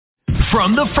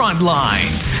From the front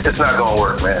lines. It's not going to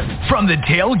work, man. From the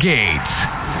tailgates.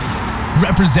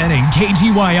 Representing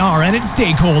KGYR and its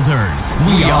stakeholders.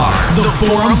 We are the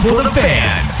Forum for the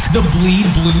Fans. The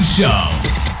Bleed Blue Show.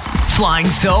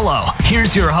 Flying solo.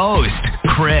 Here's your host,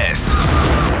 Chris.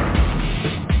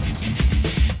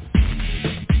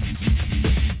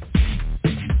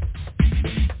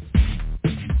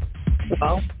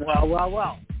 Well.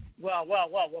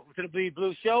 Welcome to the Bleed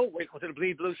Blue Show. Welcome to the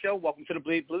Bleed Blue Show. Welcome to the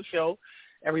Bleed Blue Show.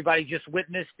 Everybody just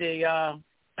witnessed I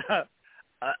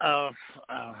don't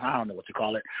know what to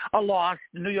call it, a loss.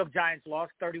 The New York Giants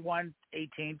lost 31-18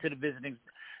 to the visiting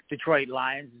Detroit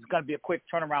Lions. It's going to be a quick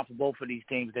turnaround for both of these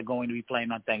teams. They're going to be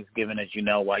playing on Thanksgiving, as you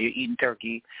know, while you're eating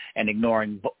turkey and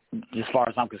ignoring, as far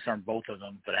as I'm concerned, both of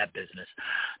them for that business.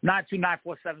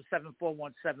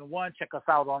 929-477-4171. Check us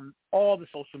out on all the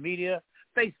social media,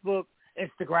 Facebook,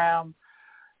 Instagram,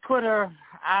 Twitter,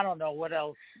 I don't know what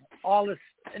else, all this,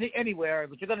 anywhere,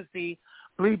 but you're going to see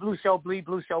Bleed Blue Show, Bleed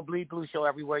Blue Show, Bleed Blue Show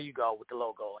everywhere you go with the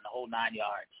logo and the whole 9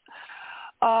 yards.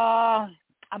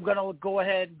 I'm going to go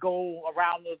ahead and go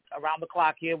around the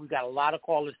clock here. We've got a lot of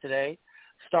callers today,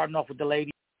 starting off with the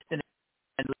lady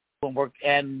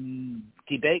and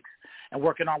T Bakes and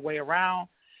working our way around.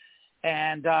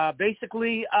 And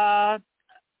basically,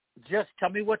 just tell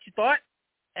me what you thought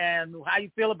and how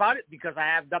you feel about it, because I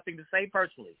have nothing to say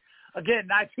personally. Again,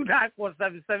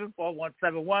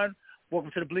 929-477-4171.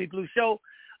 Welcome to the Bleed Blue Show.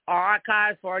 Our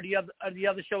archives for the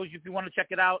other shows, if you want to check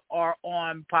it out, are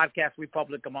on Podcast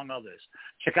Republic, among others.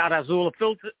 Check out Azul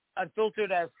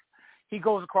Unfiltered as he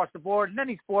goes across the board in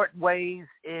any sport, weighs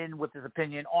in with his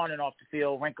opinion on and off the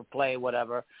field, rank of play,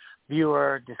 whatever.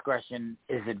 Viewer discretion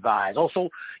is advised. Also,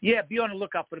 be on the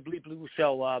lookout for the Bleed Blue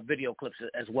Show video clips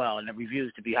as well, and the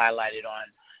reviews to be highlighted on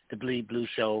the Bleed Blue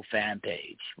Show fan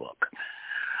page book.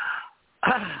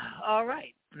 All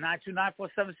right.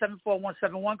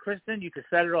 929-477-4171. Kristen, you can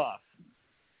set it off.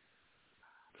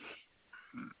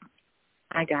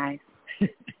 Hi, guys.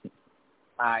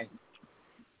 Hi.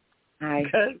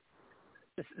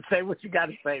 Say what you got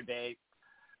to say, babe.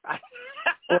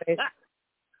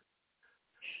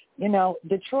 You know,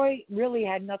 Detroit really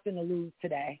had nothing to lose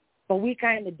today, but we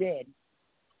kind of did.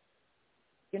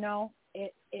 You know,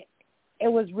 it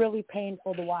was really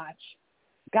painful to watch.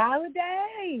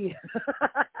 Galladay!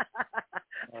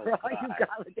 For all you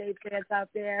Galladay fans out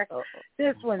there,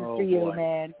 this one's for you, boy.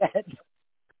 Man.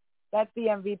 That's the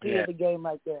MVP of the game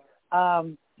right there.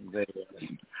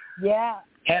 Yeah.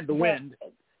 And the wind.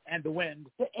 And the wind.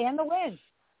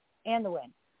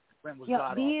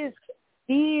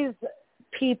 These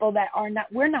people that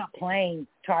we're not playing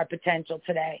to our potential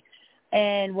today.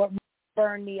 And what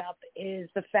burned me up is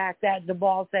the fact that the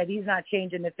ball said he's not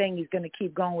changing the thing. He's going to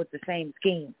keep going with the same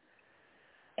scheme.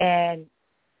 And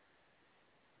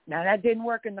now that didn't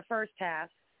work in the first half.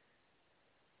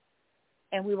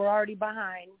 And we were already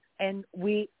behind. And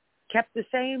we kept the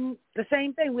same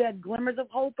thing. We had glimmers of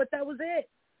hope, but that was it.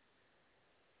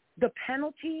 The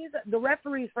penalties, the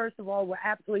referees, first of all, were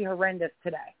absolutely horrendous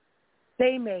today.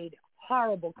 They made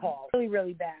horrible calls, really,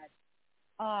 really bad.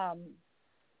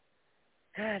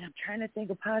 God, I'm trying to think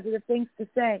of positive things to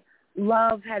say.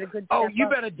 Love had a good step you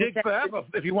better dig forever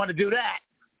if you want to do that.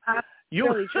 I'm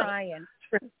really trying.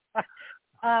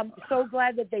 So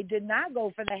glad that they did not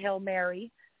go for the Hail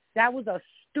Mary. That was a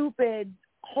stupid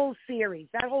whole series.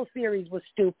 That whole series was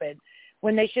stupid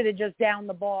when they should have just downed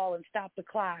the ball and stopped the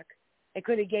clock. They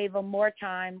could have gave them more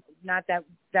time. Not that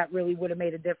really would have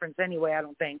made a difference anyway, I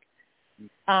don't think.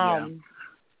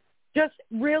 Just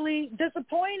really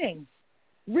disappointing.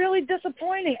 Really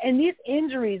disappointing. And these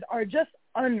injuries are just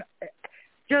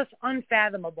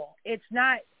unfathomable. It's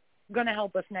not going to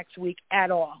help us next week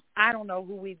at all. I don't know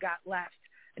who we've got left.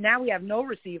 Now we have no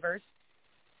receivers.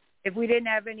 If we didn't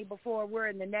have any before, we're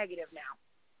in the negative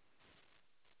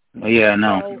now. Yeah,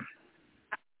 no.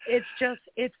 So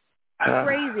it's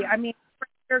crazy. I mean,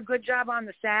 a good job on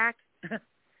the sack.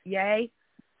 Yay.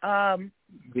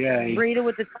 Yay. Breida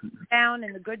with the touchdown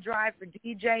and the good drive for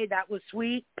DJ. That was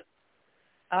sweet.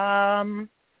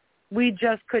 We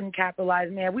just couldn't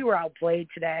capitalize, man. We were outplayed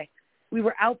today. We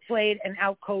were outplayed and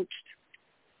outcoached.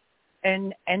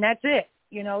 And that's it.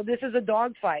 You know, this is a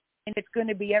dogfight, and it's going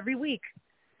to be every week.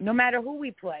 No matter who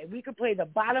we play, we could play the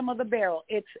bottom of the barrel.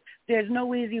 There's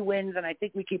no easy wins, and I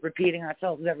think we keep repeating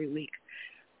ourselves every week.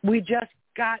 We just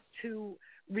got to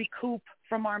recoup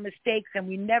from our mistakes, and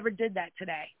we never did that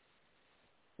today.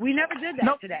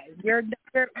 Today.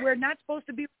 We're not supposed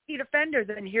to be repeat offenders,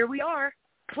 and here we are,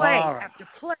 play after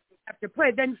play after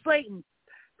play. Then Slayton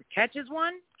catches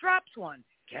one, drops one,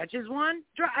 catches one,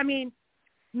 I mean,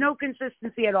 no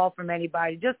consistency at all from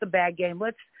anybody. Just a bad game.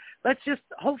 Let's just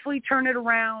hopefully turn it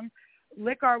around,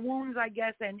 lick our wounds, I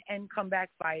guess, and come back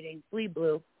fighting. Bleed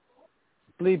blue.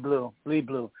 Bleed blue. Bleed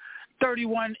blue.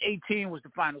 31-18 was the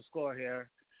final score here.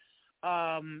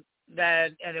 And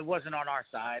it wasn't on our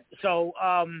side. So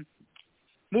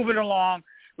moving along.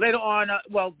 Later on,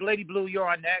 Lady Blue, you're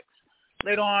on next.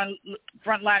 Later on,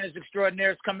 Frontliners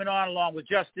Extraordinaires coming on along with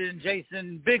Justin,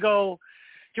 Jason, Big O,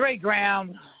 Dre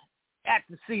Graham,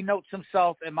 Acting C Notes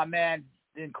himself, and my man,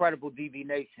 the incredible DV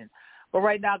Nation. But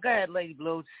right now, go ahead, Lady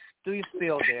Blue. Do your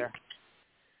spiel there.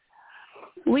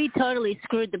 We totally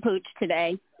screwed the pooch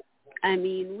today. I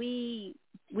mean, we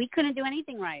couldn't do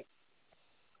anything right.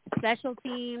 Special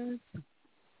teams,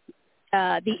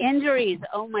 the injuries,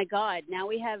 oh, my God. Now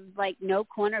we have, no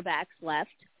cornerbacks left.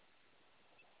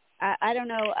 I don't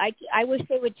know. I wish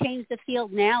they would change the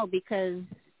field now because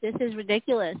this is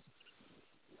ridiculous.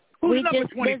 Who's number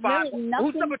 25?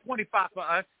 Who's number 25 for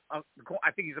us? I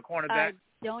think he's a cornerback. I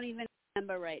don't even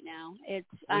remember right now.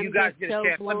 You guys get a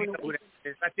chance. Let me know who that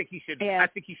is. I think he should. Yeah. I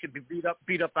think he should be beat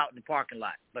up out in the parking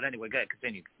lot. But anyway, go ahead,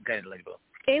 continue. Go ahead, Lady Blue.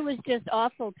 It was just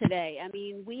awful today. I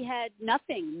mean, we had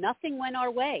nothing. Nothing went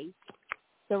our way.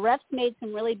 The refs made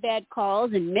some really bad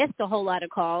calls and missed a whole lot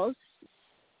of calls.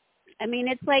 I mean,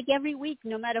 it's like every week,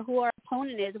 no matter who our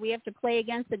opponent is, we have to play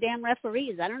against the damn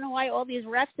referees. I don't know why all these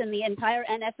refs in the entire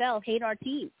NFL hate our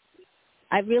team.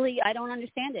 I don't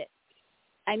understand it.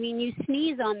 I mean, you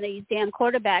sneeze on these damn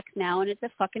quarterbacks now, and it's a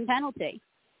fucking penalty.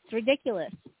 It's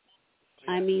ridiculous.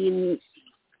 I mean,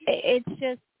 it's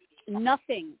just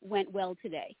nothing went well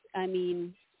today. I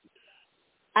mean,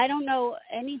 I don't know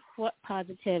any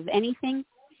positive, anything.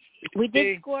 We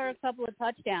did score a couple of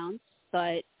touchdowns,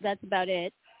 but that's about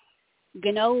it.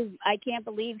 Gano, I can't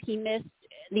believe he missed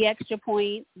the extra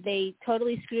point. They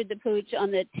totally screwed the pooch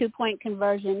on the 2-point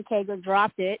conversion. Kager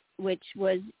dropped it, which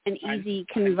was an easy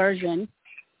conversion.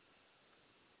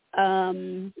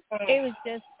 It was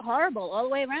just horrible all the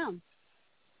way around.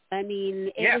 I mean,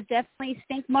 it was definitely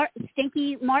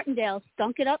Stinky Martindale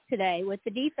stunk it up today with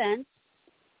the defense.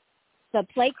 The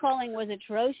play calling was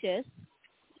atrocious.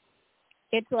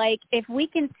 It's like if we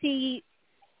can see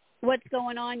what's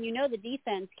going on, the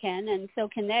defense can, and so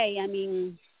can they. I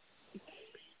mean,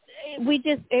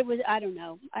 I don't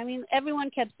know. I mean,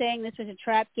 everyone kept saying this was a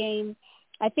trap game.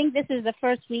 I think this is the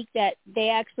first week that they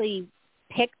actually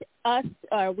picked us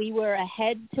or we were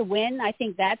ahead to win. I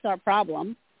think that's our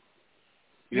problem.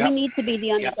 Yep. We need to be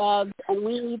the underdogs, and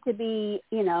we need to be,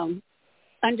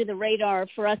 under the radar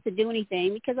for us to do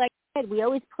anything because, like I said, we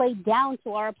always play down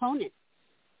to our opponent.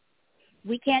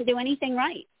 We can't do anything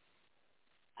right.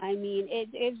 I mean,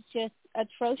 it's just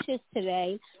atrocious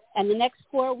today, and the next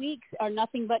 4 weeks are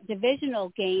nothing but divisional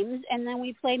games, and then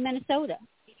we play Minnesota.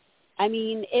 I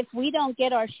mean, if we don't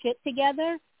get our shit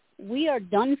together, we are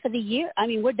done for the year. I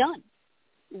mean, we're done.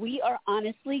 We are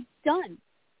honestly done.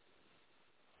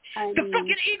 The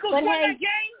fucking Eagles won that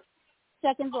game?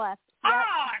 Seconds left. Yep.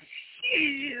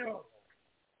 Shit.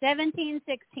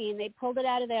 17-16. They pulled it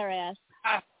out of their ass.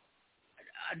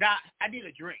 I need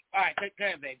a drink. All right, go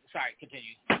ahead, babe. Sorry,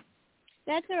 continue.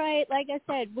 That's all right. Like I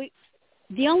said,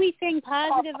 the only thing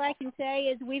positive I can say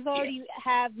is we've already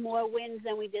have more wins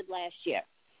than we did last year.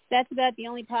 That's about the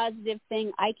only positive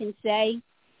thing I can say.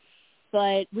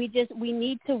 But we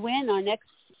need to win our next.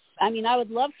 I mean, I would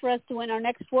love for us to win our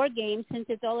next 4 games since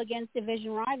it's all against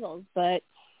division rivals. But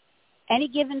any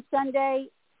given Sunday,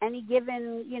 any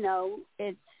given,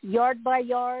 it's yard by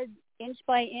yard, inch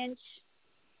by inch.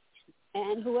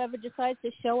 And whoever decides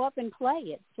to show up and play,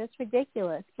 it's just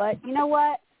ridiculous. But you know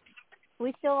what?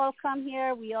 We still all come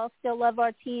here. We all still love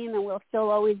our team, and we'll still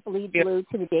always bleed blue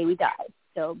to the day we die.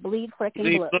 So bleed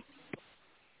frickin' blue.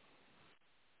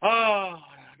 Oh,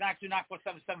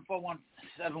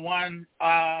 929-477-4171.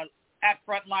 At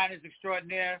Frontliners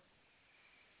Extraordinaire.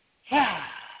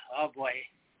 Oh, boy.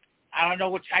 I don't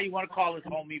know how you want to call this,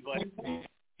 homie, but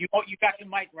you got your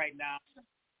mic right now.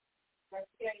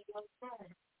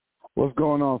 What's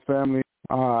going on, family?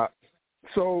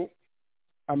 So,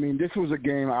 I mean, this was a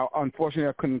game. Unfortunately,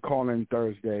 I couldn't call in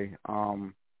Thursday.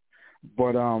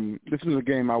 But this was a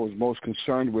game I was most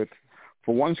concerned with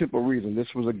for one simple reason.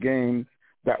 This was a game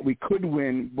that we could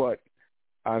win, but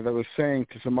as I was saying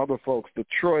to some other folks,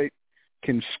 Detroit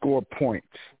can score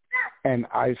points. And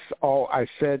I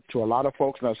said to a lot of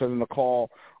folks, and I said in the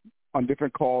call, on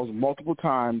different calls multiple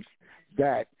times,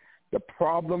 that the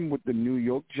problem with the New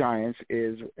York Giants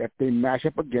is if they match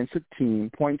up against a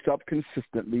team, points up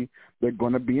consistently, they're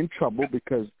going to be in trouble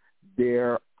because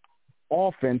their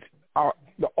offense, our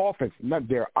offense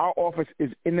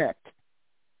is inept.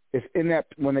 It's in that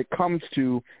when it comes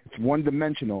to it's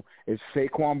one-dimensional. It's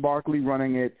Saquon Barkley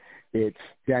running it. It's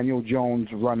Daniel Jones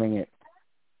running it.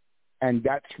 And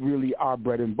that's really our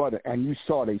bread and butter. And you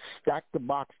saw they stacked the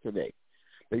box today.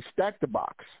 They stacked the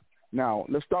box. Now,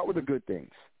 let's start with the good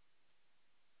things.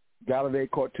 Galladay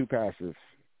caught 2 passes.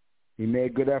 He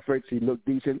made good efforts. He looked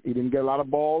decent. He didn't get a lot of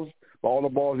balls, but all the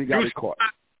balls he got, he caught.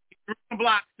 He threw some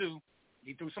blocks, too.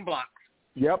 He threw some blocks.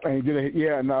 Yep, and he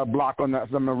did a block on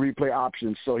some replay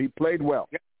options. So he played well.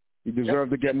 Yep. He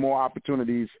deserved to get more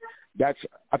opportunities. I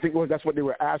think that's what they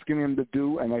were asking him to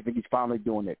do, and I think he's finally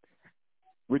doing it.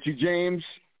 Richie James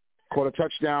caught a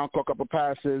touchdown, caught a couple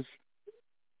passes.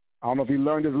 I don't know if he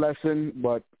learned his lesson,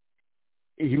 but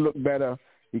he looked better.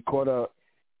 He caught a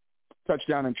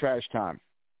touchdown in trash time.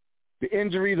 The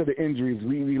injuries are the injuries.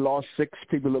 We lost 6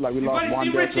 people. Look like we lost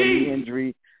one to knee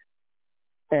injury,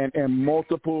 and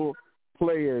multiple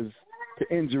players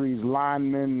to injuries,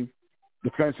 linemen,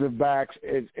 defensive backs.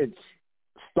 It's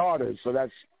starters, so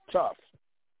that's tough.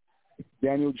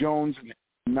 Daniel Jones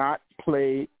not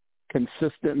play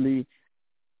consistently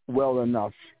well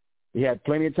enough. He had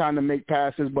plenty of time to make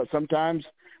passes, but sometimes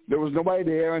there was nobody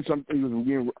there, and he was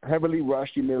being heavily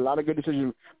rushed. He made a lot of good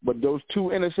decisions, but those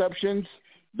 2 interceptions,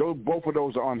 both of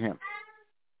those are on him.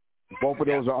 Both of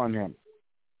those are on him.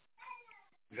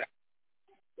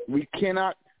 We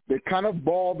cannot, the kind of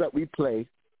ball that we play,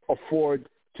 afford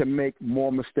to make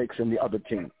more mistakes than the other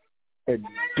team. It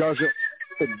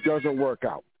doesn't work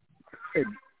out.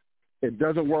 It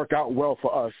doesn't work out well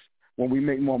for us when we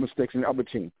make more mistakes than the other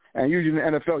team. And usually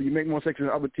in the NFL, you make more mistakes than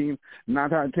the other team,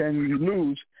 9 out of 10 you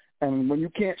lose. And when you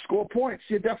can't score points,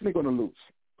 you're definitely going to lose.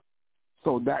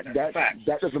 So that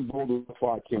doesn't bode well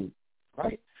for our team,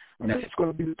 right? And that's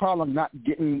going to be the problem, not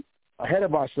getting ahead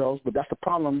of ourselves, but that's the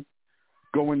problem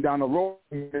going down the road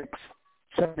in the next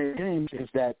 7 games is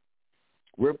that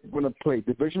we're going to play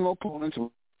divisional opponents.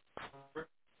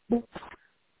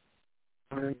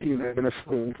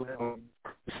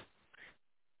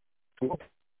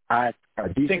 I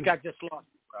think I just lost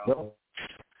you, bro.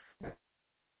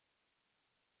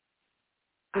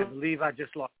 I believe I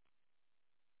just lost.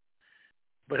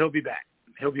 But he'll be back.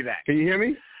 Can you hear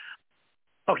me?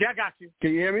 Okay, I got you.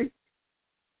 Can you hear me?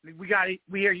 We got it.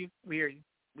 We hear you. We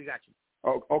got you.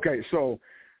 Oh, okay, so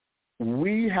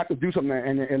we have to do something.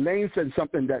 And Elaine said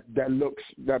something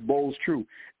that bodes true.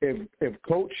 If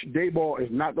Coach Dayball is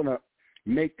not going to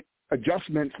make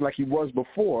adjustments like he was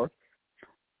before,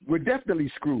 we're definitely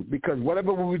screwed because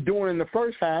whatever we were doing in the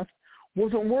first half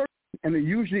wasn't working. And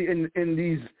usually in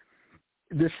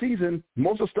this season,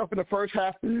 most of the stuff in the first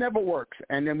half never works.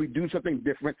 And then we do something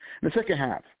different in the second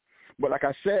half. But like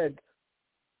I said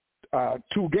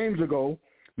 2 games ago,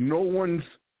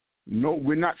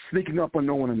 we're not sneaking up on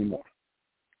no one anymore.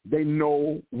 They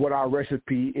know what our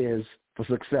recipe is for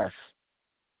success.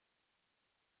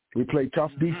 We play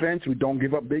tough defense, we don't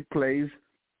give up big plays,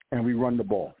 and we run the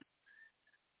ball.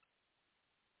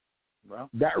 Well,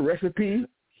 that recipe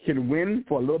can win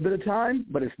for a little bit of time,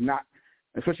 but it's not,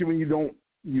 especially when you're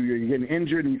getting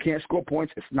injured and you can't score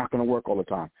points, it's not going to work all the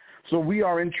time. So we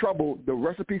are in trouble. The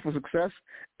recipe for success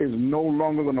is no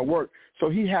longer going to work. So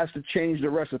he has to change the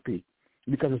recipe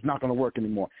because it's not going to work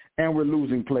anymore. And we're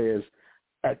losing players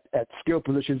at skill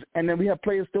positions. And then we have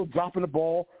players still dropping the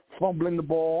ball, fumbling the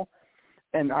ball.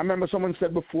 And I remember someone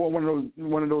said before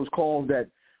one of those calls that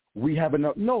we have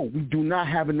enough. No, we do not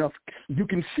have enough. You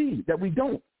can see that we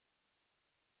don't.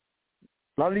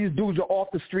 A lot of these dudes are off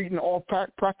the street and off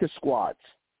practice squads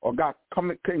or got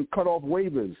cut off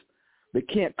waivers. They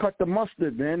can't cut the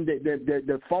mustard, man.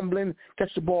 They're fumbling,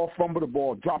 catch the ball, fumble the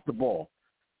ball, drop the ball.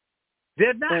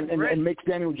 They're not and makes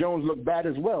Daniel Jones look bad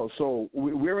as well. So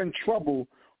we're in trouble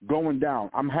going down.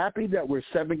 I'm happy that we're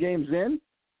 7 games in,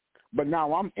 but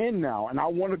now I'm in now, and I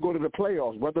want to go to the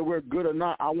playoffs. Whether we're good or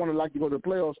not, I want to like to go to the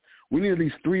playoffs. We need at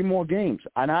least 3 more games,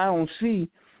 and I don't see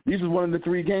 – this is one of the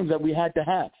 3 games that we had to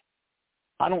have.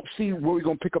 I don't see where we're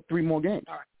going to pick up 3 more games.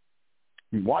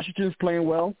 Right. Washington's playing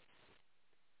well.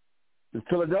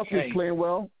 Philadelphia's playing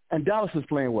well, and Dallas is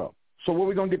playing well. So where are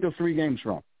we going to get those 3 games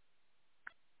from?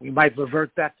 We might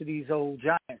revert back to these old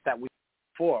Giants that we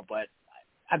before, but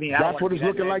I mean that's what it's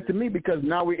looking like to me because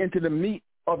now we're into the meat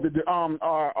of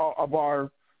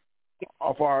our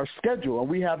schedule, and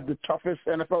we have the toughest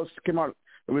NFL came out.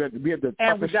 We have the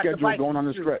toughest schedule going on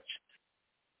the stretch.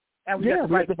 And we have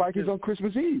the Vikings on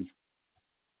Christmas Eve.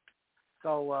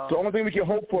 So the only thing we can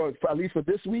hope for, at least for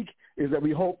this week, is that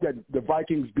we hope that the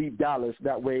Vikings beat Dallas.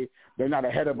 That way they're not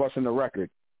ahead of us in the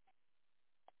record.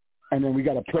 And then we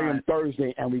got to play them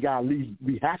Thursday, and we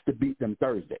have to beat them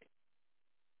Thursday.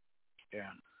 Yeah.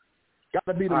 Got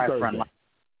to beat them Thursday.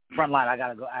 front line. I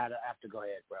have to go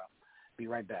ahead, bro. Be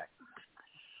right back.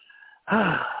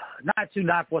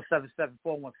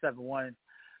 929-477-4171.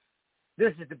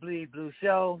 This is the Bleed Blue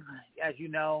Show. As you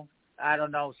know, I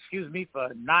don't know. Excuse me for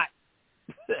not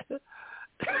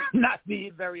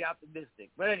being very optimistic.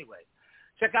 But anyway,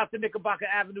 check out the Knickerbocker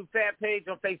Avenue fan page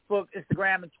on Facebook,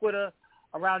 Instagram, and Twitter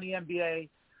around the NBA.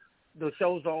 The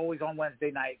shows are always on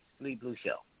Wednesday night. Bleed Blue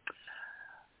Show.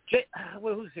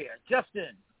 Who's here?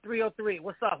 Justin, 303.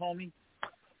 What's up, homie?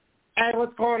 Hey,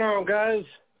 what's going on, guys?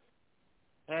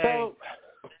 Hey. So,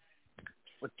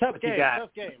 tough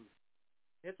game.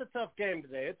 It's a tough game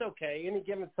today. It's okay. Any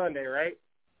given Sunday, right?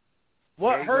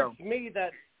 What hurts me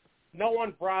that no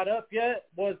one brought up yet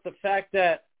was the fact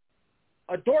that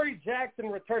Adoree Jackson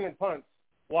returning punts.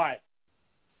 Why?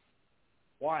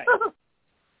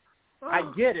 I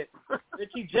get it.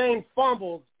 Richie James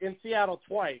fumbled in Seattle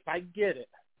twice. I get it.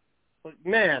 But,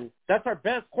 man, that's our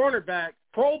best cornerback,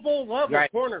 Pro Bowl level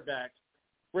cornerback,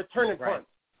 returning punts.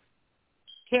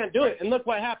 Can't do it. And look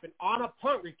what happened. On a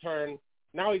punt return,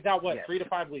 now he's out, 3 to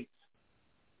 5 weeks?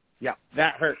 Yeah.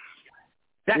 That hurts.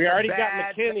 We already got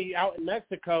McKinney out in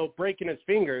Mexico breaking his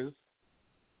fingers.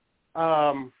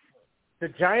 The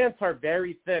Giants are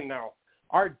very thin now.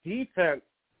 Our defense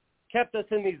kept us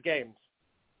in these games.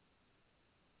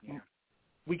 Yeah.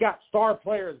 We got star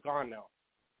players gone now.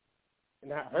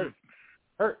 And that hurts.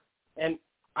 And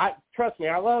trust me,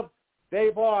 I love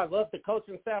Dayball. I love the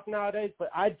coaching staff nowadays, but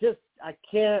I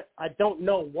don't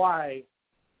know why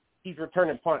he's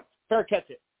returning punts. Fair catch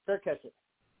it.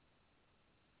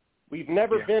 We've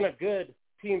never been a good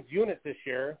team's unit this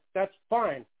year. That's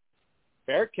fine.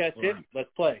 Fair catch it.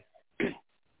 Let's play.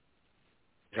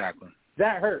 Exactly.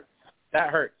 That hurts.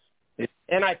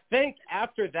 And I think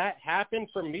after that happened,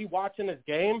 for me watching this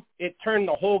game, it turned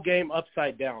the whole game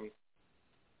upside down.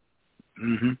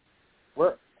 Mm-hmm.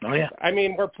 We're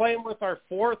playing with our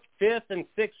 4th, 5th, and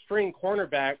 6th string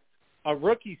cornerback, a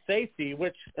rookie safety,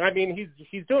 which,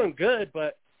 he's doing good,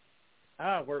 but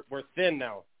we're thin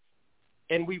now.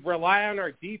 And we rely on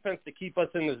our defense to keep us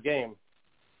in this game.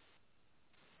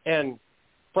 And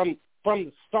from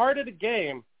the start of the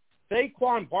game,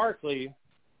 Saquon Barkley,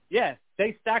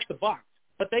 they stacked the box,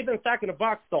 but they've been stacking the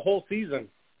box the whole season.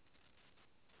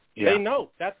 Yeah. They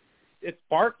know it's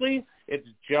Barkley, it's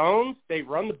Jones. They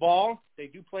run the ball, they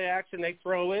do play action, they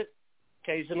throw it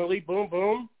occasionally, boom,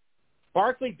 boom.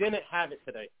 Barkley didn't have it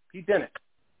today. He didn't.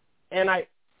 And I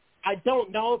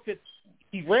don't know if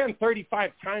he ran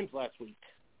 35 times last week.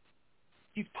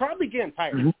 He's probably getting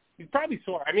tired. Mm-hmm. He's probably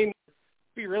sore.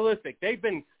 Be realistic. They've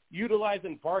been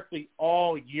utilizing Barkley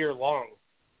all year long.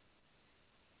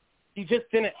 He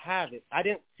just didn't have it. I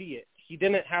didn't see it. He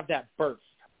didn't have that burst.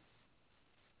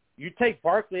 You take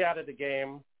Barkley out of the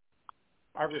game,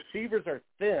 our receivers are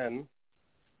thin.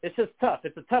 It's just tough.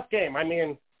 It's a tough game.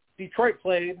 Detroit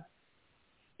played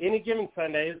any given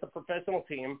Sunday. It's a professional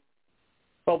team.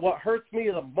 But what hurts me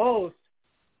the most,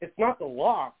 it's not the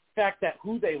loss, the fact that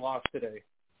who they lost today.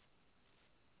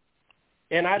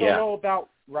 And I don't know about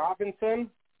Robinson,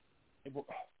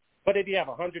 but did he have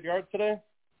 100 yards today?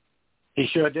 He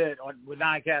sure did, with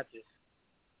 9 catches.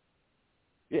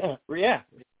 Yeah.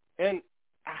 And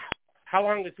how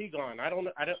long is he gone? I don't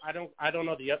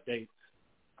know the updates.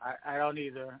 I don't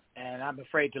either, and I'm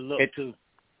afraid to look too.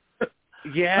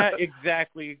 Yeah,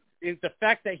 exactly. It's the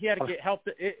fact that he had to get help.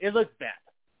 It looks bad.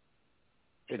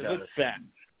 It looks bad.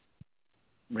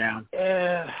 Yeah.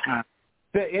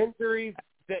 The injuries,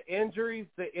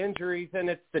 and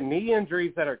it's the knee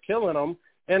injuries that are killing them.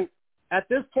 And at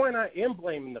this point, I am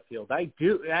blaming the field. I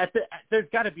do. There's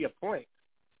got to be a point.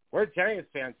 We're Giants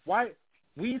fans. Why?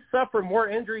 We suffer more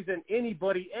injuries than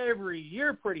anybody every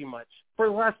year, pretty much, for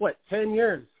the last, 10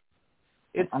 years.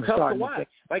 It's tough to watch.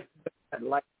 Like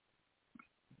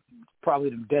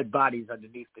probably them dead bodies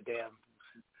underneath the stadium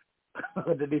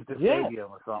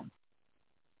or something.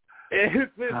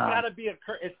 It's got to be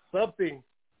it's something.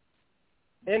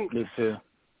 And me too.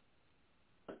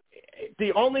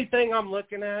 The only thing I'm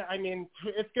looking at,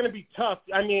 it's going to be tough.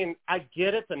 I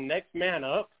get it, the next man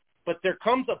up, but there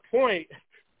comes a point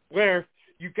where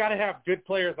you've got to have good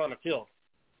players on the field.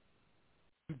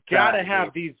 You've got to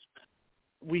have these.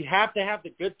 We have to have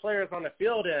the good players on the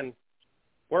field, and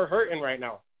we're hurting right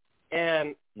now.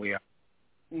 And we are.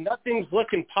 Nothing's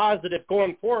looking positive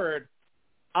going forward.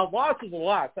 A loss is a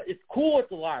loss. It's cool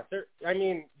it's a loss.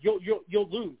 You'll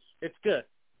lose. It's good.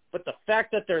 But the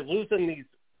fact that they're losing these,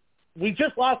 we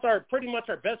just lost pretty much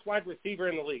our best wide receiver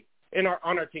in the league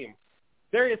on our team.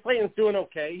 Darius Slayton's doing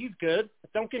okay. He's good.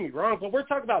 Don't get me wrong. But we're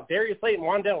talking about Darius Slayton,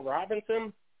 Wan'Dale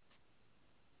Robinson.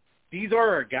 These are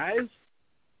our guys.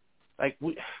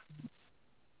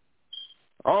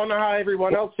 I don't know how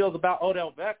everyone else feels about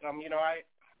Odell Beckham. You know,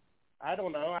 I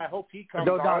don't know. I hope he comes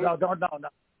on.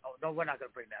 No, we're not going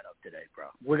to bring that up today, bro.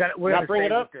 We're going to bring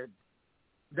it up?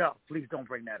 No, please don't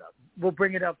bring that up. We'll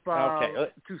bring it up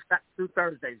two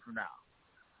Thursdays from now.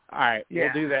 All right,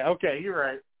 We'll do that. Okay, you're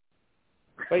right.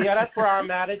 But, yeah, that's where I'm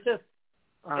at. It's just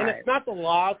it's not the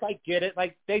loss. I get it.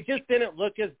 Like, they just didn't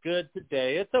look as good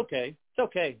today. It's okay. It's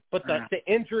okay. But the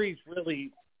injuries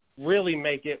really, really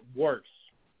make it worse.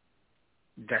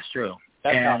 That's true.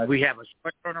 We have a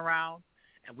short turnaround,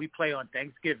 and we play on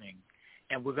Thanksgiving,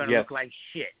 and we're going to look like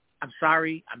shit. I'm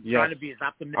sorry. I'm trying to be as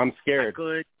optimistic I'm scared. as I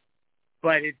could.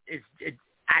 But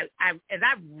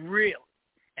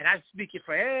I'm speaking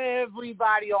for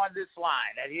everybody on this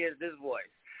line that hears this voice.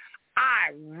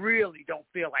 I really don't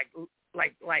feel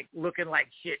like looking like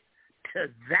shit to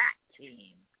that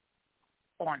team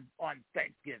on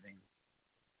Thanksgiving.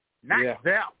 Not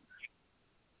them.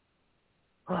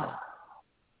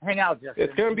 Hang out, Justin.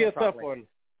 It's going to be a tough one.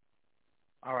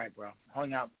 All right, bro.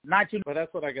 Hang out. But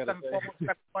that's what I got to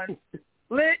say.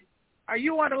 Lit, are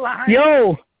you on the line?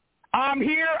 Yo, I'm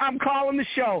here. I'm calling the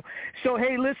show. So,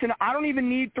 hey, listen, I don't even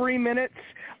need 3 minutes.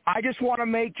 I just want to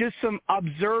make just some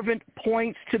observant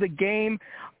points to the game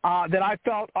that I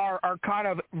felt are kind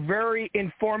of very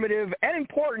informative and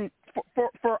important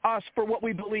for us for what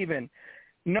we believe in.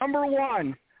 Number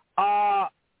one,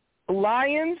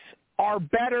 Lions are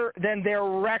better than their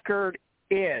record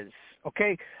is,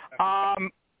 okay?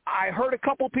 I heard a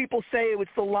couple people say it was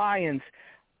the Lions.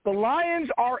 The Lions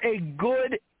are a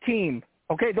good team,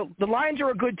 okay? The Lions are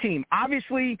a good team.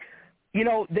 Obviously, you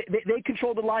know, they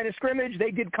control the line of scrimmage. They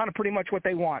did kind of pretty much what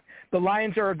they want. The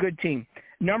Lions are a good team.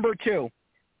 Number two,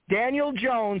 Daniel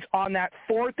Jones on that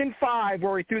 4th and 5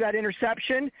 where he threw that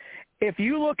interception, if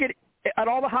you look at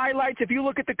all the highlights, if you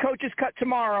look at the coach's cut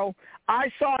tomorrow,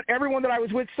 I saw it, everyone that I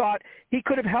was with saw it, he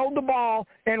could have held the ball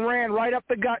and ran right up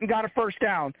the gut and got a first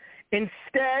down.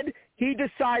 Instead, he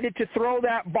decided to throw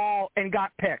that ball and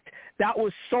got picked. That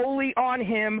was solely on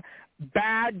him.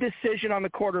 Bad decision on the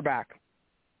quarterback.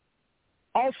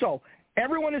 Also,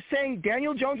 everyone is saying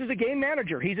Daniel Jones is a game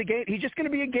manager. He's just going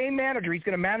to be a game manager. He's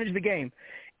going to manage the game.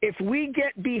 If we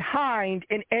get behind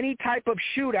in any type of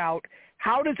shootout,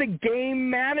 how does a game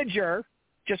manager,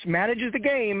 just manages the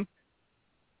game,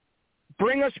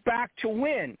 bring us back to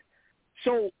win?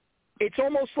 So it's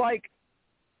almost like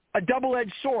a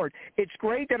double-edged sword. It's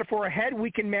great that if we're ahead, we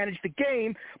can manage the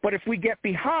game, but if we get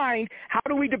behind, how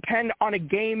do we depend on a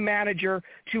game manager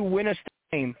to win us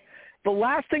the game? The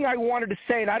last thing I wanted to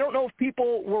say, and I don't know if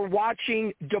people were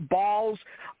watching DeBall's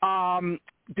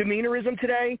demeanorism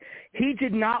today, he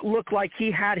did not look like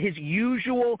he had his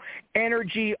usual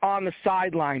energy on the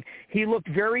sideline. He looked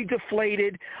very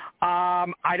deflated.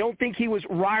 I don't think he was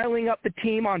riling up the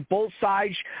team on both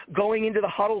sides going into the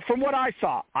huddle from what I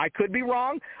saw. I could be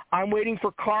wrong. I'm waiting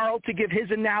for Carl to give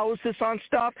his analysis on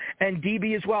stuff and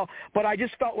DB as well. But I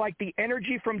just felt like the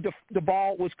energy from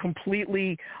DeBall was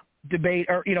completely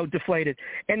deflated.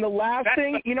 And the last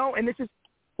thing, and this is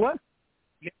what?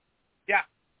 Yeah.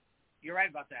 You're right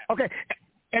about that. Okay.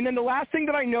 And then the last thing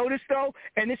that I noticed, though,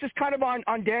 and this is kind of on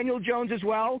Daniel Jones as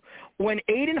well, when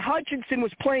Aiden Hutchinson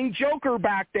was playing Joker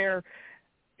back there,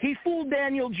 he fooled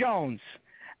Daniel Jones.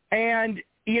 And,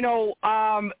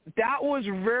 that was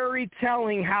very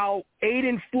telling how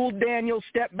Aiden fooled Daniel,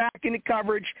 stepped back into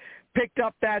coverage, picked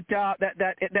up that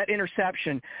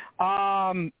interception.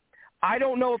 I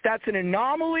don't know if that's an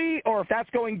anomaly or if that's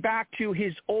going back to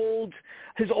his old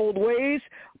ways,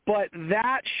 but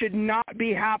that should not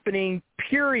be happening,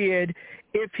 period,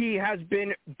 if he has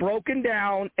been broken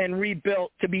down and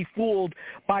rebuilt to be fooled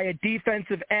by a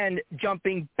defensive end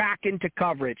jumping back into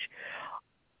coverage.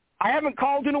 I haven't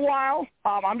called in a while.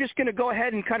 I'm just going to go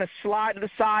ahead and kind of slide to the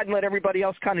side and let everybody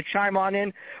else kind of chime on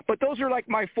in. But those are like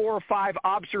my 4 or 5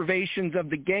 observations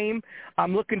of the game.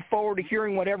 I'm looking forward to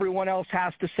hearing what everyone else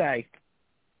has to say.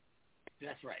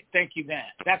 That's right. Thank you, man.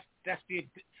 That's the.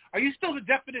 Are you still the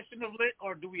definition of lit,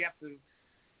 or do we have to?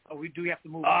 Or do we have to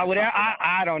move on?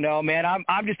 I don't know, man.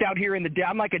 I'm just out here in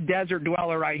I'm like a desert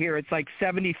dweller right here. It's like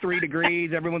 73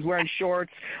 degrees. Everyone's wearing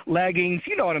shorts, leggings.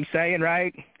 You know what I'm saying,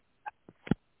 right?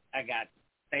 I got it.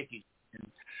 Thank you.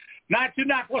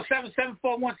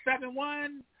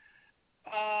 929-477-4171.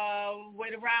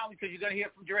 Wait around because you're going to hear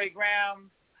from Dre Graham.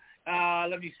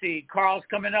 Let me see. Carl's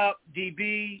coming up.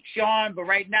 DB, Sean. But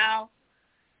right now,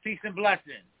 peace and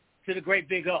blessing to the great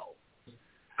Big O.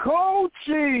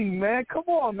 Coaching, man. Come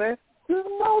on, man. You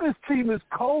know this team is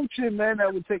coaching, man,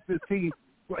 that would take this team.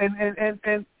 And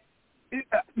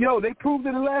they proved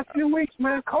it the last few weeks,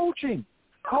 man. Coaching,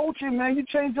 man. You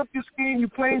change up your scheme. You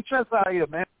playing chess out here,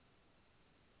 man.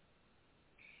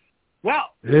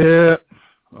 Well. Yeah.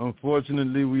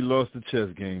 Unfortunately, we lost the chess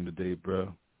game today,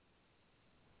 bro.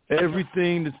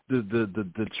 Everything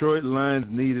the Detroit Lions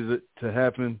needed it to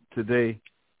happen today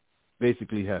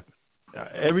basically happened.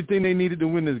 Everything they needed to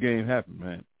win this game happened,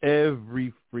 man.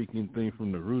 Every freaking thing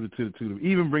from the rooter to the tutor,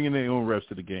 even bringing their own refs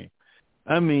to the game.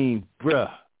 I mean,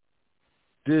 bruh,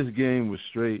 this game was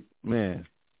straight, man.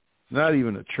 Not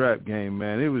even a trap game,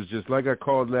 man. It was just like I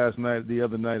called the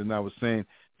other night, and I was saying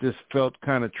this felt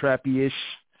kind of trappy-ish.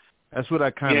 That's what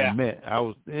I kind of meant. I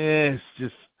was, it's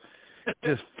just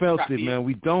felt it, man.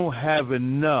 We don't have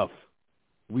enough.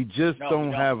 We just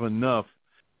don't have enough.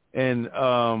 And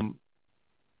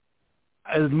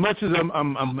as much as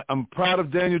I'm proud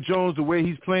of Daniel Jones the way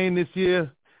he's playing this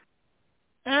year,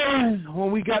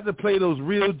 when we got to play those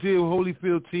real deal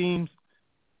Holyfield teams,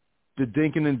 the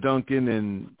Dinkin and Duncan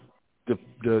and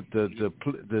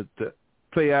the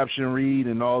play option read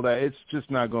and all that, it's just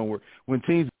not going to work. When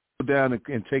teams go down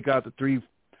and take out the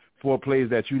 3-4 plays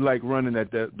that you like running,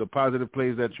 the positive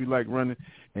plays that you like running,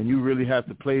 and you really have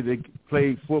to play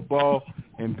football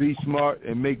and be smart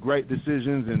and make right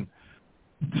decisions. And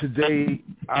today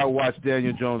I watched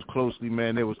Daniel Jones closely,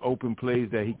 man. There was open plays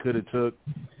that he could have took.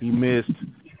 He missed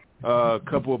a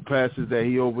couple of passes that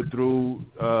he overthrew,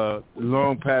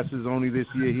 long passes only this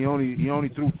year. He only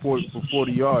threw for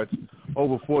 40 yards,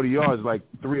 over 40 yards like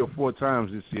 3 or 4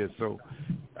 times this year. So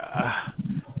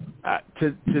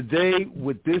today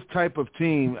with this type of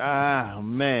team,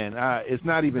 man, it's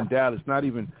not even Dallas, not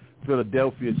even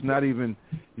Philadelphia, it's not even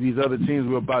these other teams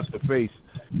we're about to face.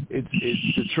 It's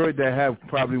Detroit that have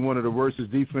probably one of the worstest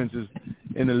defenses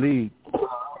in the league.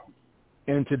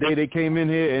 And today they came in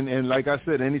here, and like I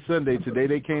said, any Sunday, today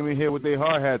they came in here with their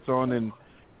hard hats on, and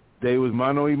they was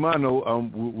mano y mano.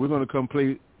 We're going to come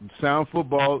play sound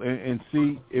football and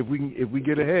see if we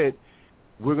get ahead.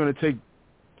 We're going to take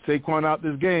Saquon out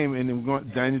this game, and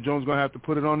then Daniel Jones is going to have to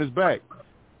put it on his back.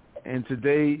 And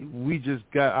today we just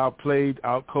got outplayed,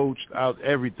 outcoached, out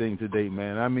everything today,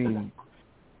 man. I mean,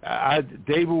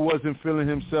 Dable wasn't feeling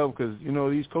himself because, you know,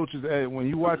 these coaches, when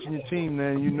you're watching your team,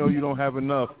 man, you know you don't have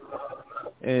enough.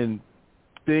 And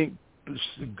think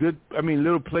good,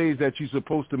 little plays that you're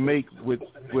supposed to make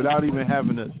without even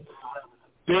having to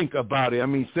think about it. I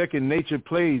mean, second nature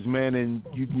plays, man, and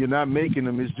you're not making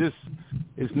them.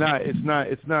 It's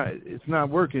not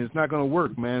working. It's not going to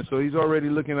work, man. So he's already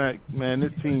looking at, man,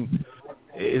 this team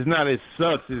is not, it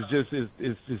sucks. It's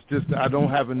just I don't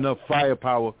have enough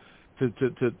firepower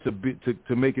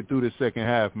to make it through the second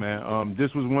half, man.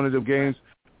 This was one of the games.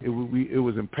 It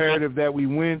was imperative that we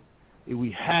win.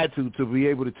 We had to be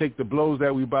able to take the blows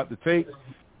that we about to take,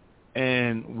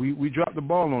 and we dropped the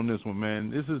ball on this one,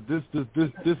 man. This is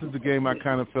the game I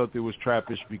kind of felt it was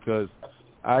trappish because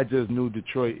I just knew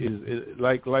Detroit is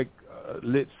like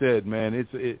Lit said, man.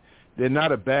 They're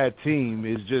not a bad team.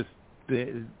 It's just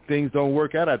things don't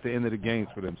work out at the end of the games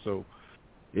for them. So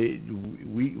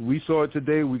we saw it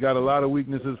today. We got a lot of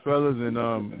weaknesses, fellas,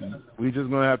 and we just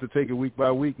gonna have to take it week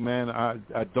by week, man.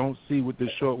 I don't see with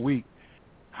this short week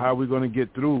how we're going to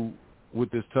get through with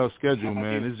this tough schedule,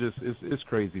 man. It's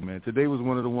crazy, man. Today was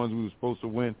one of the ones we were supposed to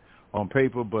win on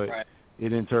paper, but it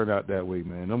didn't turn out that way,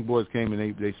 man. Them boys came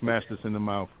and they smashed us in the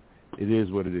mouth. It is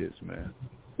what it is, man.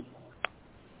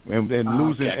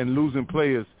 And losing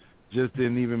players just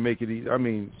didn't even make it easy. I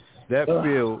mean, that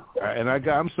field, and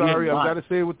I'm sorry, I've got to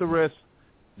say it with the rest.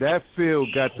 That field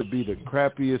got to be the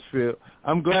crappiest field.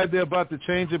 I'm glad they're about to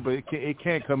change it, but it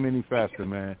can't come any faster,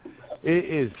 man.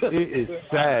 It is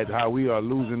sad how we are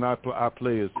losing our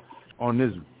players on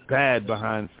this bad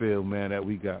behind field, man, that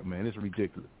we got, man. It's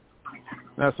ridiculous.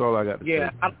 That's all I got to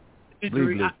say.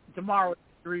 Tomorrow,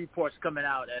 the report's coming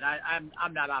out, and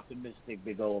I'm not optimistic,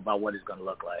 Big O, about what it's going to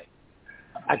look like.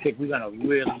 I think we're going to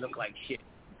really look like shit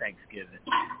Thanksgiving.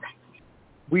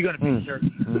 We're going to be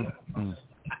certain.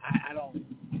 I don't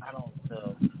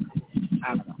know.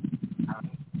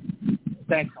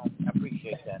 Thanks, homie. I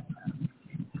appreciate that.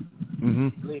 Mm-hmm.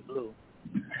 Bleed blue.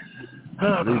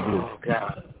 Oh,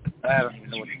 God. I don't even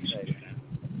know what to say.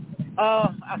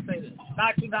 I'll say this.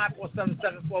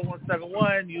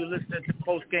 929-477-4171. You're listening to the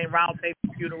post-game roundtable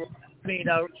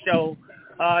funeral show.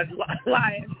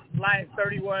 Lions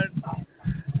 31.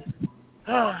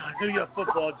 New York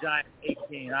Football Giants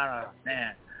 18. I don't know,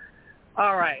 man.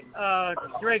 All right.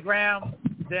 Dre Graham,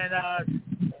 then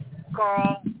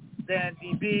Carl, then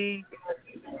DB.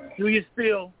 Do your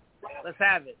spiel. Let's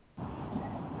have it.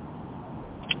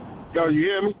 Yo, you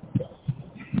hear me?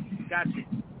 Got you.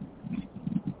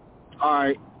 All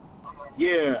right.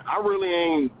 Yeah, I really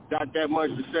ain't got that much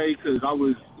to say because I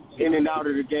was in and out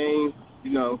of the game.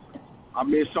 You know, I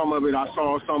missed some of it. I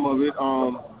saw some of it.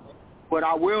 But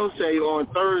I will say on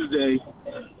Thursday,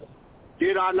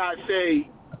 did I not say,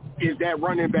 is that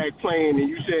running back playing? And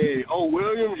you said, oh,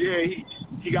 Williams, yeah,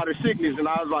 he got a sickness. And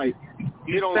I was like,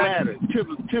 it don't matter.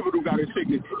 Thibodeau got a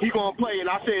sickness. He going to play. And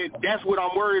I said, that's what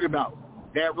I'm worried about,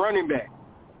 that running back.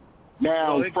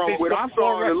 Now, from what I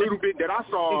saw, the little bit that I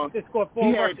saw, he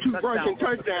had 2 rushing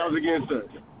touchdowns against us.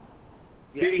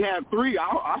 Yeah. Did he have 3?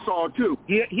 I saw 2.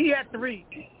 He had 3.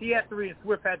 He had 3, and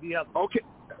Swift had the other. Okay.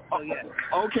 So, yeah.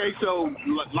 Okay, so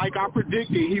like I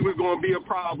predicted, he was going to be a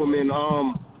problem. And,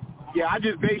 I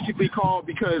just basically called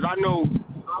because I know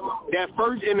that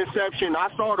first interception, I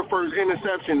saw the first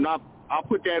interception. I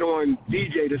put that on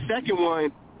DJ. The second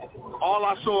one, all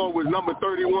I saw was number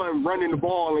 31 running the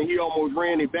ball, and he almost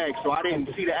ran it back. So I didn't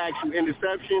see the actual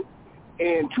interception.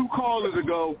 And 2 callers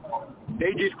ago,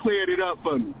 they just cleared it up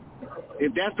for me.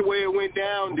 If that's the way it went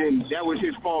down, then that was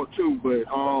his fault too. But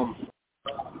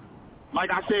like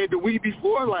I said the week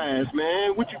before last,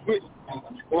 man,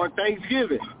 on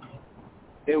Thanksgiving,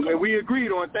 and we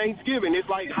agreed on Thanksgiving, it's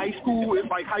like high school. It's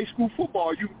like high school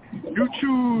football. You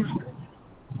choose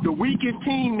the weakest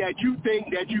team that you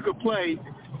think that you could play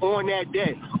on that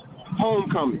day,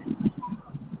 homecoming.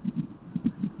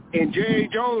 And Jerry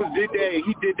Jones did that.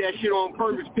 He did that shit on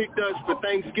purpose, picked us for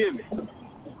Thanksgiving.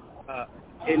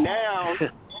 And now,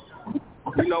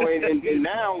 and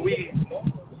now we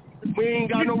ain't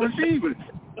got no receivers.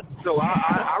 So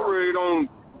I really don't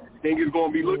think it's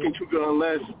going to be looking too good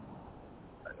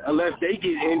unless they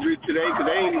get injured today, because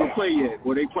they ain't even play yet.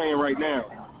 Well, they playing right now.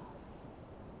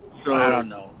 So I don't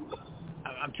know.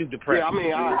 I'm too depressed. Yeah, I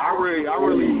mean, I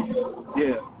really,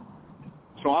 yeah.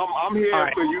 So I'm here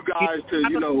for you guys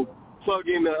to, plug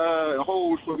in the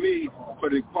holes for me for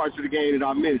the parts of the game that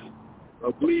I missed.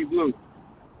 Bleed blue.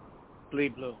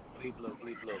 Bleed blue.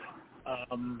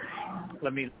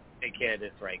 Let me take care of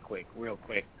this real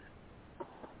quick.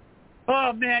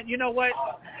 Oh, man, you know what?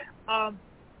 I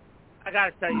got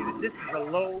to tell you, this is a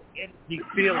low energy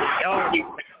feeling.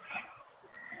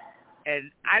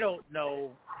 And I don't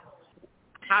know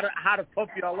how to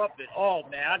pump y'all up at all,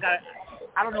 man.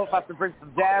 I don't know if I should bring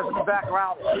some jazz in the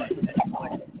background.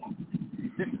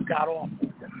 This has got off.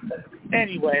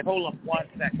 Anyway, hold up 1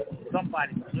 second.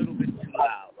 Somebody's a little bit too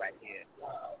loud right here.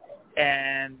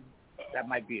 And that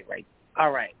might be it, right?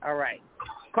 All right.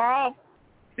 Carl,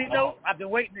 Tito, I've been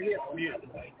waiting to hear from you.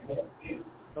 So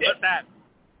let's have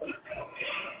it.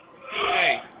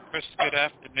 Hey, Chris, good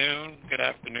afternoon. Good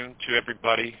afternoon to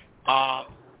everybody.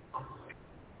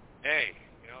 Hey,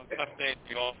 tough day at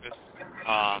the office.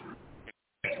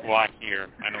 It's quiet here.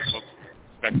 I know folks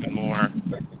expected more,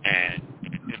 and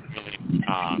it didn't really,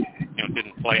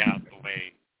 didn't play out the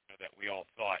way that we all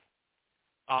thought.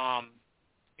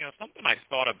 Something I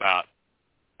thought about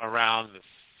around the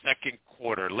second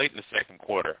quarter, late in the second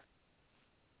quarter,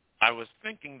 I was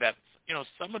thinking that,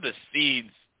 some of the seeds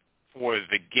for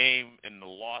the game and the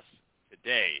loss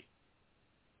today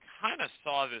kind of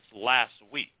saw this last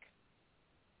week.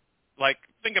 Like,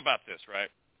 think about this, right?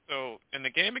 So in the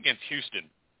game against Houston,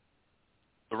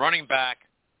 the running back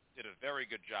did a very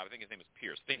good job. I think his name was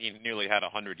Pierce. I think he nearly had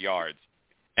 100 yards.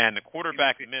 And the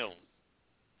quarterback, Mills,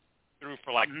 threw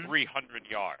for like 300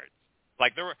 yards.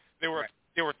 Like the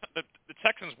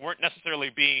Texans weren't necessarily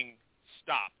being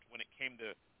stopped when it came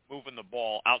to moving the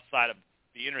ball outside of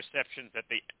the interceptions that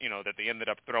they ended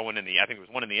up throwing I think it was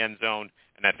one in the end zone,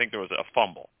 and I think there was a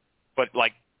fumble. But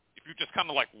like, if you just kind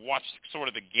of like watch sort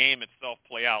of the game itself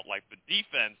play out, like the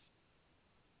defense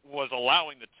was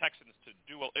allowing the Texans to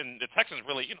do, and the Texans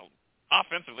really,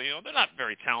 offensively, they're not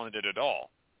very talented at all.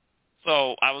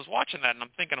 So I was watching that, and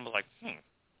I'm thinking, I was like,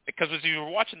 because as you were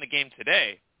watching the game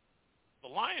today, the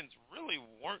Lions really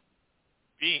weren't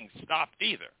being stopped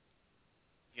either.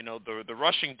 The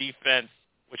rushing defense,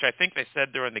 which I think they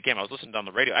said during the game, I was listening on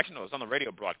the radio. Actually, no, it was on the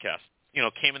radio broadcast.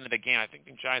 Came into the game. I think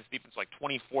the Giants' defense was like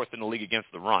 24th in the league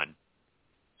against the run,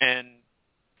 and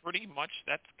pretty much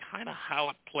that's kind of how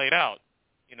it played out.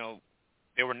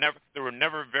 There were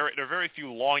very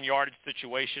few long yardage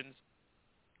situations,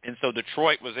 and so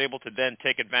Detroit was able to then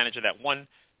take advantage of that one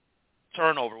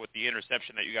turnover with the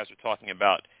interception that you guys were talking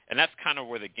about, and that's kind of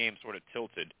where the game sort of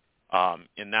tilted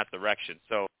in that direction.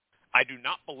 So I do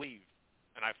not believe,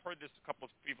 and I've heard this a couple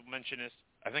of people mention this,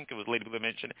 I think it was Lady Blue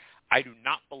mentioned, I do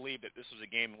not believe that this was a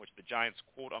game in which the Giants,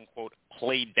 quote-unquote,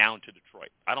 played down to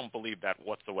Detroit. I don't believe that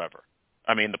whatsoever.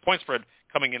 I mean, the point spread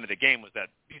coming into the game was that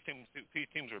these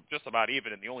teams were just about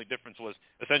even, and the only difference was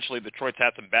essentially Detroit's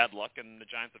had some bad luck and the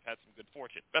Giants have had some good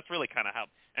fortune. That's really kind of how,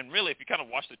 and really if you kind of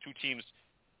watch the two teams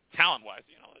talent-wise,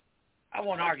 I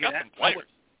won't argue that. I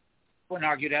wouldn't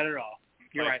argue that at all.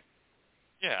 You're right.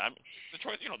 Yeah, I mean,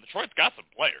 Detroit's got some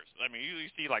players. I mean, you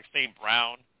see like St.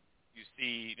 Brown, you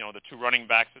see, the two running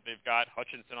backs that they've got,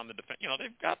 Hutchinson on the defense.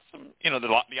 They've got some,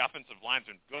 the offensive line's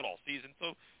been good all season.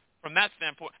 So from that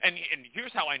standpoint, and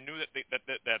here's how I knew that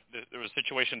there was a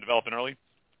situation developing early.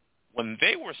 When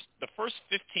they were the first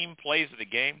 15 plays of the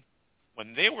game,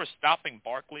 when they were stopping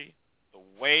Barkley, the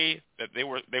way that they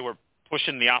were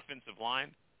pushing the offensive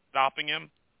line, stopping him,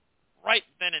 right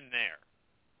then and there,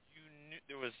 you knew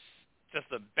there was just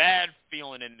a bad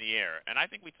feeling in the air. And I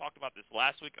think we talked about this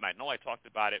last week, and I know I talked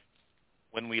about it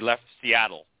when we left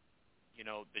Seattle.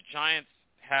 The Giants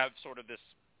have sort of this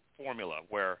formula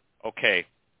where, okay,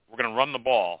 we're going to run the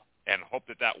ball and hope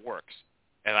that works.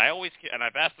 And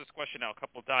I've asked this question now a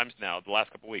couple of times now, the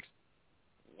last couple of weeks.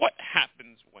 What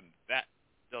happens when that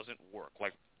doesn't work?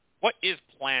 Like, what is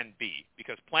Plan B?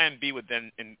 Because Plan B would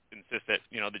then insist that,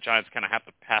 the Giants kind of have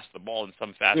to pass the ball in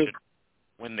some fashion,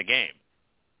 win the game.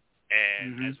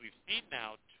 And as we've seen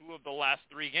now, 2 of the last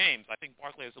 3 games, I think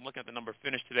Barkley, as I'm looking at the number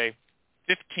finished today,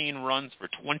 15 runs for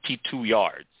 22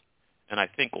 yards. And I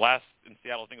think last in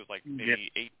Seattle, I think it was like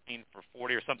maybe 18 for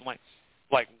 40 or something like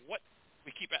what?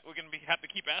 We're going to have to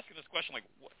keep asking this question. Like,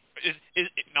 what is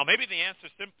now? Maybe the answer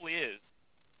simply is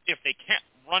if they can't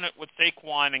run it with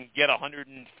Saquon and get 140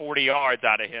 yards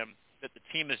out of him, that the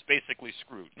team is basically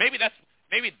screwed. Maybe that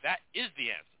is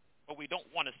the answer, but we don't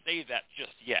want to say that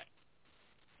just yet.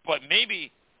 But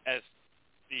maybe as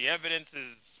the evidence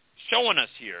is showing us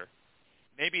here,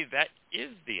 maybe that is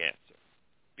the answer,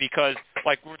 because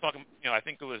like we were talking, I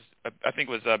think it was Bakes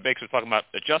was talking about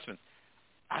adjustments.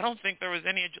 I don't think there was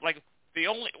any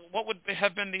what would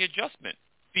have been the adjustment,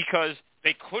 because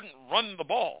they couldn't run the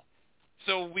ball.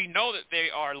 So we know that they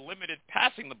are limited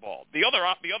passing the ball. The other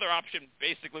option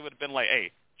basically would have been like,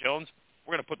 hey, Jones,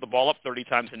 we're going to put the ball up 30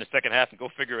 times in the second half and go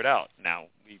figure it out. Now,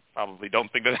 we probably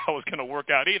don't think that was going to work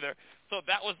out either. So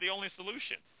that was the only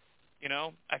solution.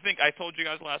 I think I told you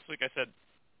guys last week, I said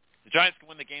the Giants can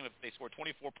win the game if they score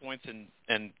 24 points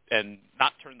and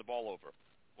not turn the ball over.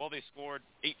 Well, they scored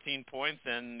 18 points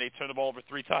and they turned the ball over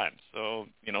 3 times. So,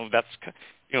 that's,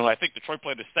 I think Detroit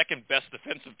played the second best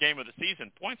defensive game of the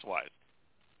season points-wise.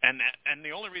 And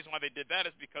the only reason why they did that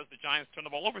is because the Giants turned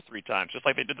the ball over 3 times, just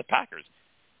like they did the Packers.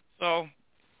 So,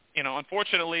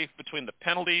 unfortunately, between the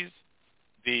penalties,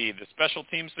 the special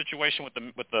teams situation with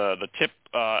the tip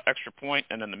extra point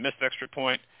and then the missed extra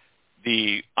point,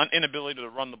 the inability to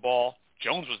run the ball,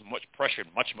 Jones was pressured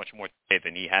much more today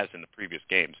than he has in the previous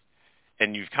games.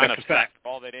 And you've kind of stacked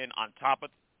all that in on top of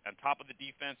the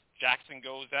defense. Jackson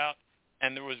goes out,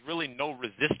 and there was really no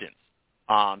resistance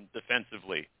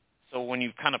defensively. So when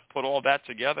you kind of put all that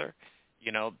together,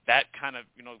 that kind of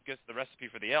gets the recipe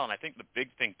for the L. And I think the big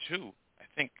thing too, I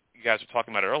think you guys were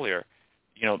talking about it earlier.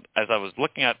 As I was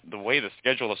looking at the way the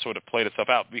schedule has sort of played itself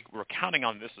out, we're counting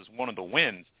on this as one of the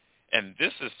wins, and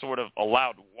this has sort of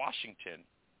allowed Washington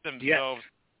themselves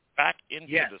back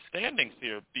into the standings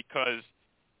here, because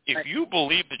if you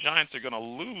believe the Giants are going to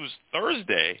lose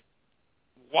Thursday,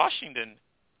 Washington,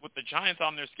 with the Giants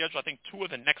on their schedule, I think 2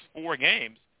 of the next 4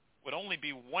 games, would only be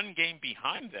 1 game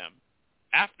behind them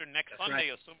after next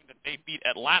Sunday, assuming that they beat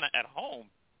Atlanta at home.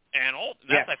 And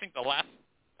that's, I think, the last.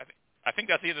 I think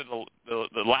that's either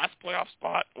the last playoff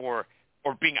spot or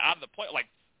being out of the play. Like,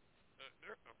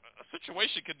 a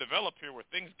situation could develop here where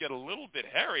things get a little bit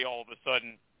hairy all of a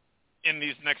sudden in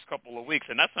these next couple of weeks,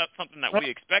 and that's not something that we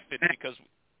expected, because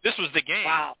this was the game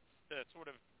to sort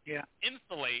of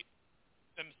insulate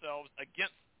themselves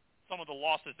against some of the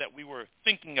losses that we were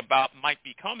thinking about might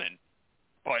be coming.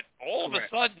 But all of a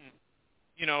sudden,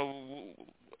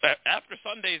 after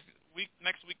Sunday's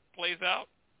next week plays out,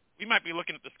 we might be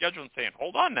looking at the schedule and saying,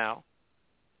 hold on now,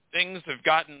 things have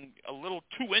gotten a little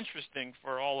too interesting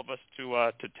for all of us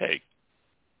to take.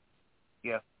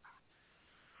 Yeah.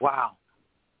 Wow.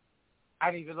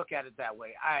 I didn't even look at it that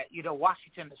way.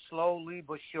 Washington is slowly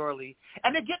but surely,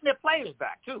 and they're getting their players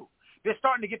back too. They're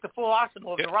starting to get the full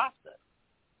arsenal of the roster.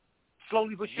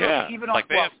 Slowly but surely, even on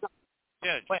Giants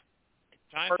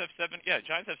have 7. Yeah,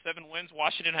 Giants have 7 wins.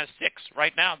 Washington has 6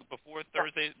 right now before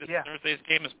Thursday's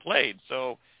game is played.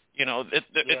 So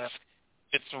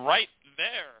it's right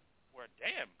there where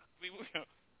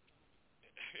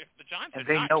if the Giants and are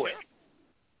they not know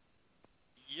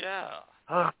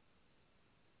careful,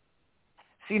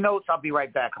 See notes. I'll be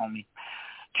right back, homie.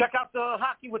 Check out the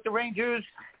hockey with the Rangers.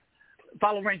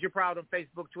 Follow Ranger Proud on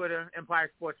Facebook, Twitter, Empire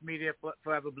Sports Media,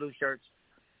 Forever Blue Shirts,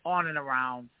 on and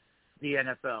around the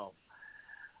NFL.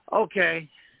 Okay,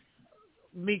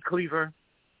 meat cleaver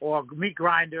or meat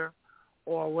grinder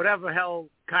or whatever hell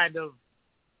kind of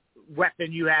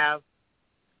weapon you have.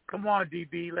 Come on,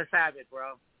 DB, let's have it,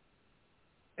 bro.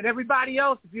 And everybody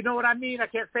else, if you know what I mean, I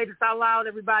can't say this out loud.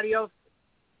 Everybody else,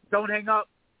 don't hang up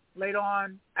later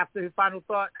on after his final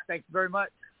thought. Thanks very much.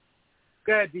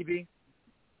 Go ahead, DB.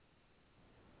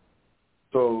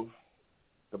 So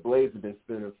the blades have been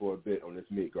spinning for a bit on this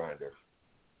meat grinder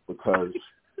because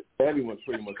everyone's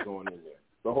pretty much going in there.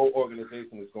 The whole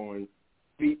organization is going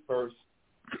feet first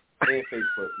and face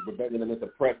first. We're betting them into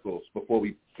pretzels before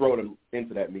we throw them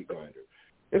into that meat grinder.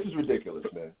 This is ridiculous,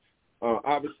 man.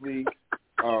 Obviously,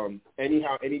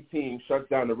 anyhow any team shuts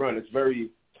down the run, it's very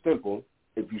simple.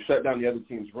 If you shut down the other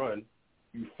team's run,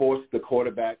 you force the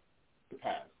quarterback to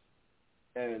pass.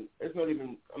 And it's not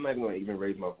even – I'm not even going to even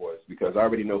raise my voice because I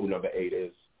already know who number 8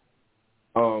 is.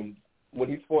 When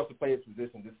he's forced to play his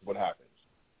position, this is what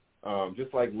happens.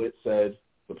 Just like Lit said,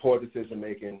 the poor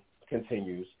decision-making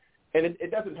continues. And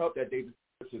it doesn't help that they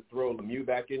just throw Lemieux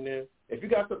back in there. If you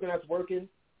got something that's working,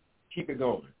 keep it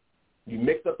going. You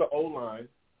mixed up the O-line,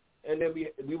 and then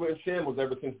we were in shambles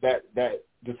ever since that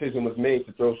decision was made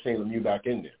to throw Shane Lemieux back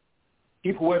in there.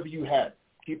 Keep whoever you had.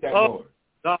 Keep that going.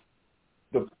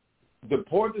 The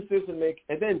poor decision-making,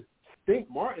 and then Stink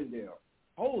Martindale.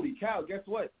 Holy cow, guess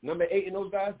what? Number 8 and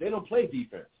those guys, they don't play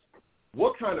defense.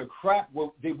 What kind of crap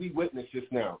did we witness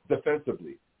just now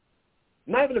defensively?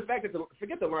 Not even the fact that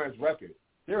forget the Lions' record.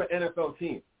 They're an NFL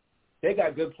team. They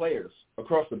got good players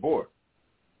across the board.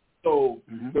 So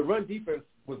the run defense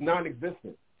was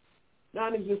non-existent.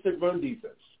 Non-existent run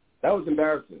defense. That was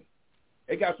embarrassing.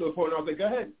 It got to a point where I was like, go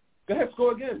ahead,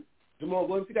 score again. Jamal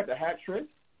Williams, he got the hat trick.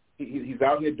 He's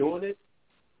out here doing it.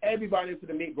 Everybody into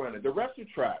the meat grinder. The refs are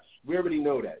trash. We already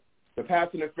know that. The pass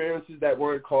interferences that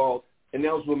weren't called,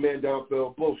 ineligible man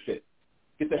downfield, bullshit.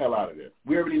 Get the hell out of there.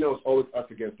 We already know it's always us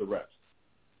against the refs.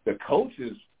 The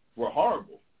coaches were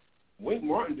horrible. Wink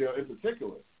Martindale in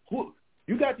particular.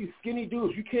 You got these skinny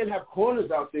dudes. You can't have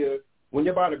corners out there when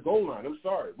you're by the goal line. I'm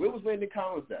sorry. Where was Landon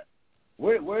Collins at?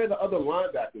 Where are the other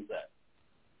linebackers at?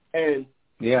 And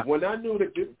when I knew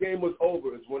that this game was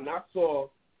over is when I saw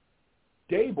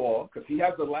Dayball, because he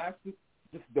has the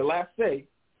last say,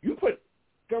 you put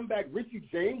scumbag Richie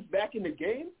James back in the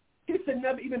game, he should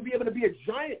never even be able to be a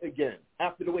Giant again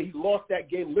after the way he lost that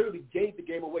game, literally gave the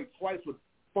game away twice with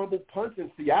fumble punts in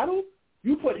Seattle.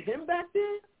 You put him back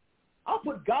there? I'll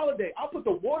put Galladay. I'll put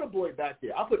the water boy back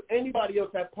there. I'll put anybody else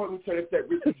that punt return except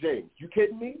Richie James. You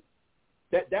kidding me?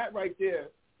 That right there,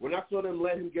 when I saw them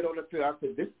let him get on the field, I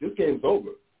said, this game's over.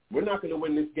 We're not going to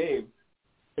win this game.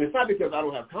 And it's not because I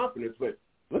don't have confidence, but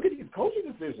look at these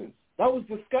coaching decisions. That was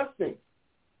disgusting.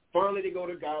 Finally, they go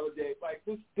to Galladay. Like,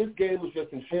 this game was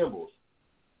just in shambles.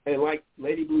 And like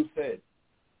Lady Blue said,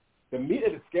 the meat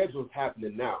of the schedule is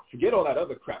happening now. Forget all that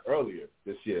other crap earlier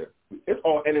this year. It's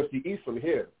all NFC East from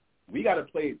here. We got to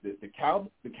play the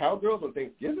Cowgirls on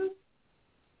Thanksgiving.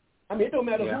 I mean, it don't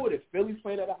matter who it is. Philly's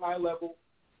playing at a high level.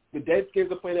 The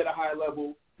Deadskins are playing at a high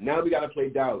level. Now we got to play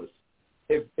Dallas.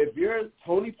 If you're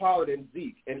Tony Pollard and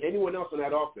Zeke and anyone else on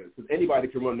that offense, because anybody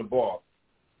can run the ball,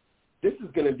 this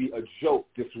is going to be a joke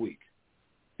this week.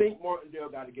 Think Martindale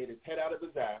got to get his head out of his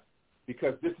ass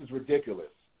because this is ridiculous.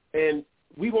 And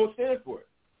we won't stand for it.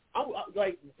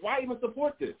 Like, why even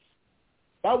support this?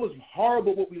 That was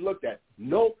horrible what we looked at.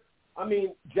 Nope. I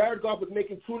mean, Jared Goff was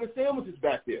making tuna sandwiches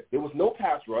back there. There was no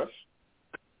pass rush.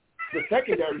 The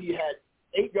secondary, he had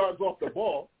 8 yards off the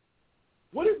ball.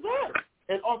 What is that?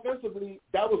 And offensively,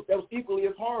 that was equally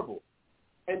as horrible.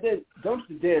 And then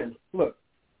Dumpster Dan, look,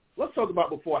 let's talk about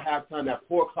before halftime that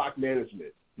poor clock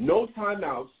management. No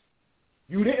timeouts.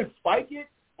 You didn't spike it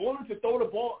only to throw the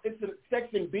ball into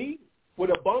section B where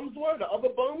the bums were, the other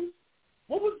bums.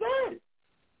 What was that?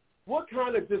 What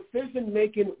kind of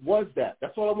decision-making was that?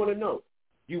 That's all I want to know.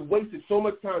 You wasted so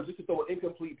much time just to throw an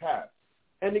incomplete pass.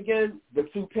 And again, the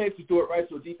 2 picks, you threw it right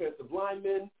to a defensive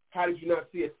lineman. How did you not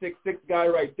see a 6'6" guy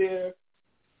right there?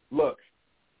 Look,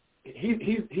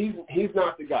 he's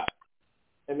not the guy.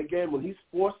 And again, when he's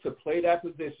forced to play that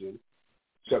position,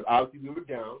 because obviously we were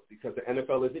down because the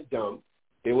NFL isn't dumb,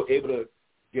 they were able to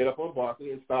get up on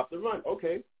Barkley and stop the run.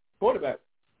 Okay, quarterback,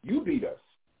 you beat us.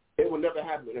 It will never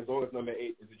happen as long as number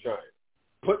 8 is a Giant.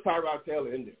 Put Tyrod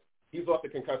Taylor in there. He's off the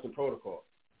concussion protocol.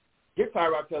 Get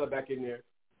Tyrod Taylor back in there.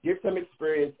 Get some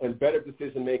experience and better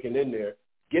decision-making in there.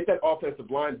 Get that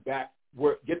offensive line back,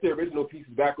 get the original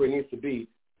pieces back where it needs to be,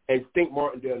 and Stink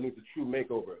Martindale needs a true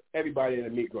makeover. Everybody in a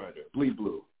meat grinder. Bleed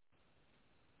blue.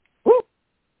 Woo!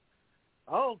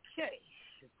 Okay.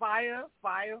 Fire,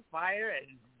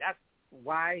 and that's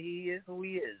why he is who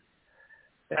he is.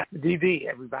 That's the DB,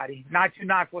 everybody.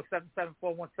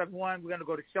 929-477-4171. We're going to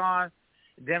go to Sean.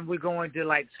 Then we're going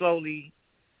to, slowly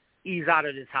ease out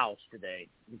of this house today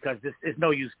because there's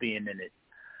no use being in it.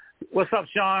 What's up,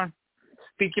 Sean?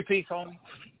 Speak your piece, homie.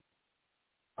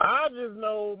 I just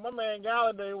know my man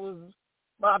Galladay was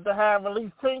about to have at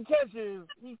least 10 catches.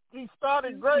 He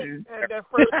started great at that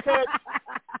first catch.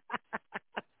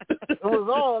 It was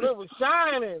on. It was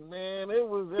shining, man.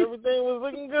 Everything was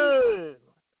looking good.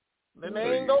 Then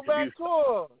they ain't go back to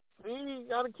him. See,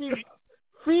 got to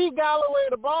feed Galloway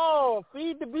the ball.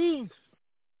 Feed the beast.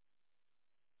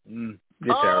 You're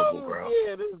terrible, bro.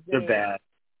 Yeah, you're bad.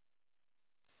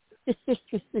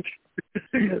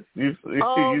 you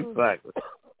suck.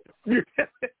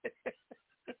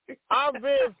 I've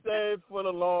been said for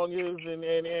the longest,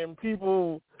 and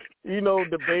people,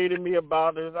 debated me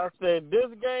about this. I said this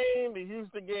game, the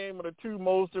Houston game, are the two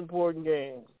most important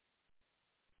games.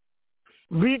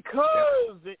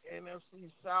 Because the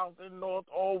NFC South and North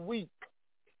all weak.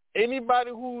 Anybody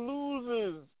who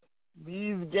loses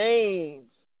these games,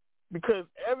 because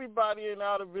everybody in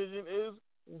our division is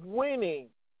winning.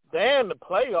 They're in the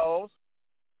playoffs.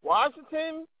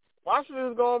 Washington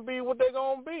is going to be what they're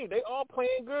going to be. They all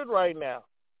playing good right now.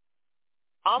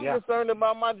 I'm concerned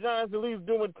about my Giants at least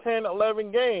doing 10,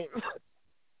 11 games.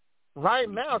 Right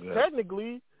now,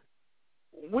 technically,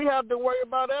 we have to worry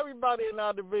about everybody in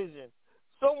our division.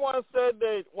 Someone said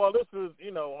that, well, this is,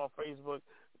 on Facebook,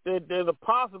 that there's a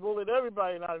possible that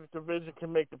everybody in our division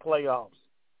can make the playoffs.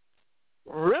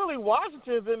 Really,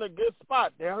 Washington's in a good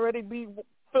spot. They already beat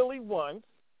Philly once.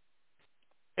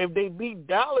 If they beat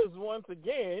Dallas once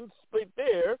again, split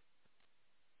there,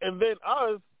 and then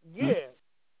us, they're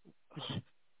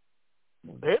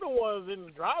the ones in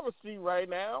the driver's seat right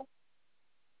now.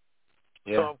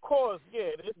 Yeah. So, of course,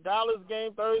 this Dallas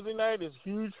game Thursday night is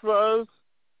huge for us.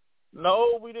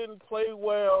 No, we didn't play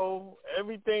well.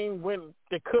 Everything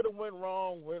that could have went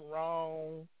wrong.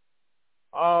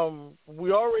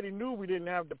 We already knew we didn't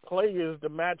have the players to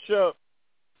match up.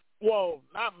 Well,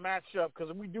 not match up,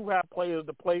 because we do have players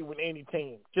to play with any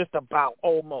team, just about,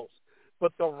 almost.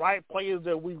 But the right players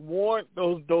that we want,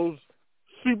 those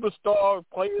superstar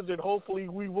players that hopefully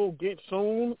we will get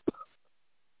soon,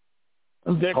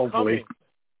 they're coming.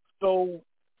 So,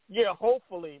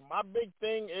 hopefully. My big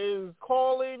thing is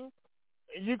calling.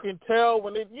 You can tell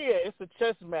when it's a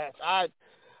chess match. I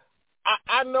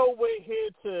know we're here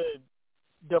to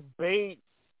debate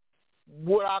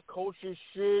what our coaches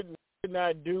should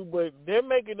not do, but they're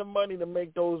making the money to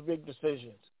make those big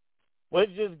decisions. We're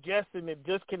just guessing that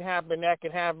this can happen, that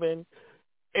can happen.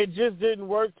 It just didn't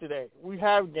work today. We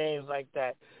have games like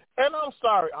that. And I'm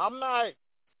sorry, I'm not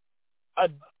a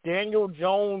Daniel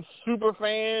Jones super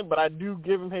fan, but I do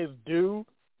give him his due.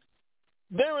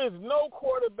 There is no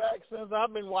quarterback since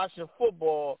I've been watching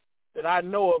football that I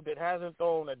know of that hasn't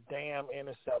thrown a damn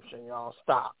interception, y'all.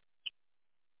 Stop.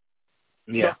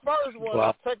 Yeah. The first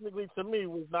one, technically, to me,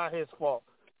 was not his fault.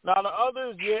 Now, the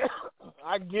others,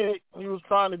 I get it. He was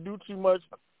trying to do too much.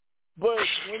 But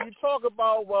when you talk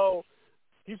about,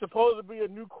 he's supposed to be a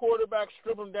new quarterback,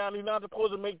 strip him down. He's not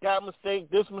supposed to make that mistake,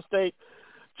 this mistake.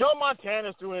 Joe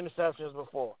Montana's threw interceptions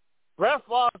before. Brett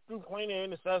Favre threw plenty of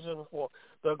interceptions before.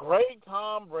 The great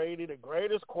Tom Brady, the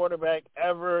greatest quarterback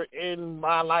ever in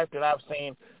my life that I've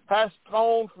seen, has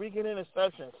thrown freaking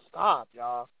interceptions. Stop,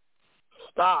 y'all.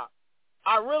 Stop.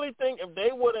 I really think if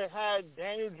they would have had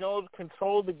Daniel Jones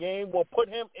control the game or put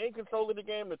him in control of the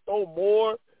game to throw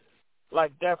more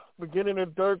like that beginning of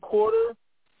the third quarter,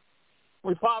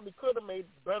 we probably could have made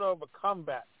better of a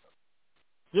comeback.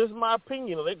 Just my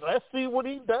opinion. Let's see what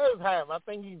he does have. I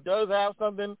think he does have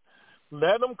something.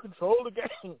 Let him control the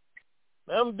game.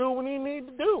 Let him do what he needs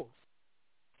to do.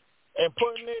 And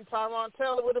putting in Tyron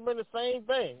Taylor would have been the same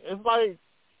thing. It's like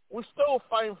we're still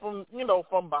fighting from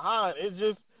behind. It's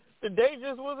just the day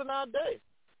just wasn't our day.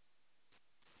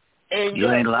 And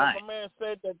you ain't lying. My man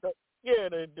said that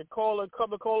the caller, a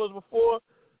couple of callers before,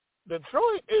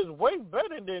 Detroit is way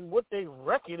better than what they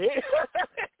record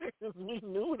is. We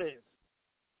knew this.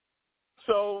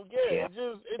 So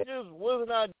it just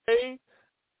wasn't our day.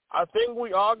 I think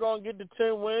we are gonna get the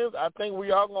 10 wins. I think we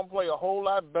are gonna play a whole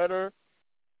lot better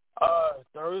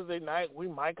Thursday night. We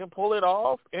might can pull it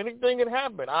off. Anything can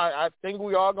happen. I think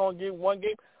we are gonna get one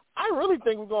game. I really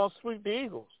think we're gonna sweep the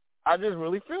Eagles. I just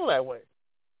really feel that way.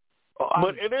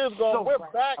 But it is going. We're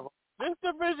back. This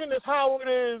division is how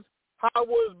it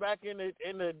was back in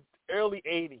the early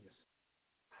 '80s.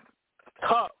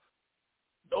 Tough.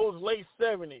 Those late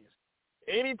 '70s.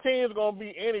 Any team is gonna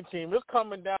be any team. It's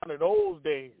coming down to those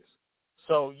days.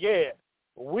 So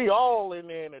we all in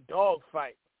there in a dog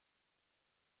fight.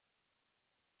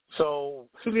 So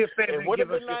do me a favor and give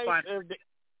us your final.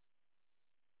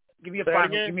 Give me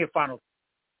a final.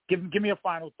 Give me a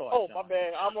final thought. Oh, my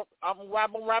bad.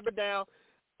 I'm wrap it down.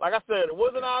 Like I said, it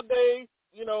wasn't our day.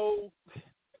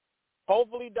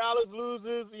 Hopefully Dallas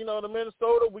loses, to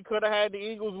Minnesota. We could have had the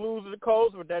Eagles lose to the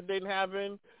Colts, but that didn't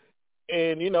happen.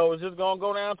 And, it's just going to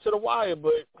go down to the wire.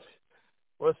 But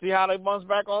we'll see how they bounce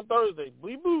back on Thursday.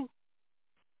 Bleed blue.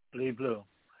 Bleed blue.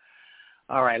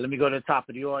 All right, let me go to the top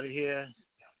of the order here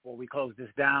before we close this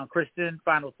down. Kristen,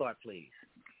 final thought, please.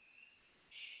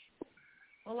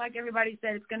 Well, like everybody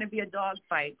said, it's going to be a dog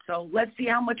fight. So let's see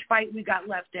how much fight we got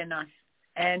left in us.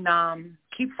 And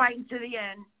keep fighting to the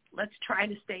end. Let's try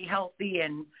to stay healthy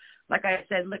and, like I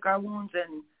said, lick our wounds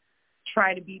and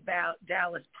try to beat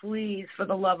Dallas. Please, for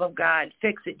the love of God,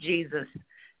 fix it, Jesus.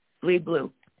 Bleed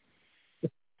blue.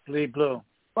 Bleed blue.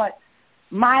 But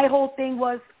my whole thing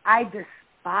was I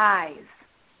despise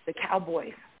the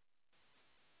Cowboys.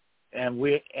 And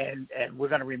we're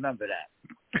going to remember that.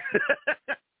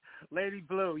 Lady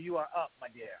Blue, you are up, my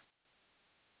dear.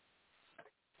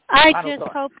 I just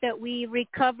hope that we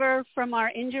recover from our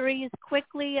injuries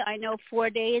quickly. I know 4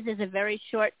 days is a very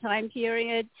short time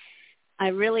period. I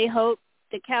really hope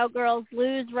the Cowgirls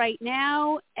lose right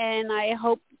now, and I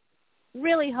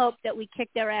really hope that we kick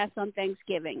their ass on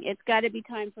Thanksgiving. It's got to be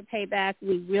time for payback.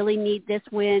 We really need this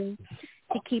win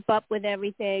to keep up with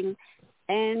everything,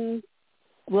 and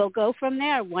we'll go from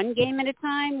there, one game at a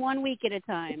time, 1 week at a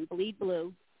time. Bleed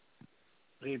blue.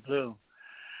 Bleed blue.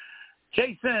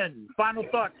 Jason, final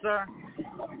thoughts, sir.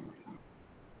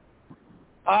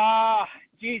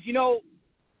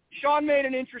 Sean made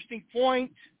an interesting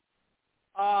point.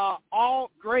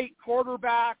 All great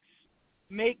quarterbacks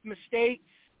make mistakes,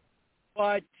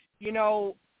 but,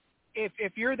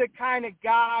 if you're the kind of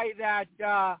guy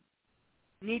that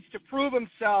needs to prove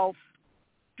himself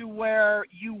to where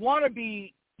you want to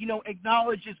be,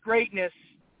 acknowledge his greatness,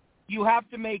 you have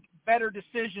to make better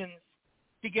decisions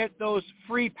to get those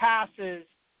free passes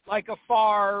like a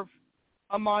Favre,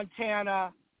 a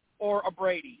Montana, or a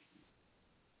Brady.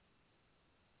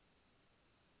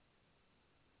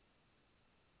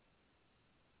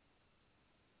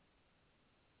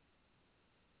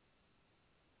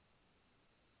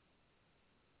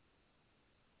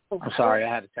 I'm sorry, I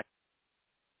had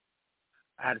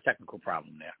a technical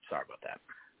problem there. Sorry about that.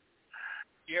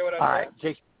 You hear what I'm All right,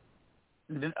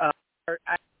 Jason. I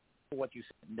what you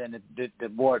said, then the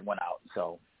board went out.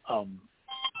 So, what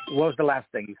was the last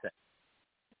thing you said?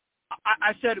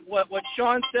 I said what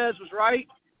Sean says was right.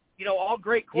 All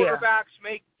great quarterbacks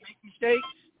make mistakes.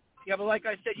 Yeah, but like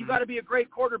I said, you got to be a great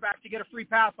quarterback to get a free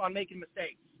pass on making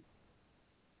mistakes.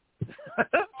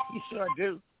 You sure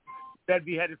do. Better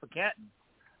be headed for Canton.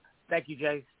 Thank you,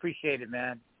 Jay. Appreciate it,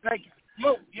 man. Thank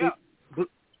you. Yeah.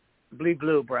 Bleed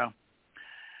blue, bro.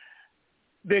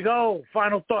 Big O,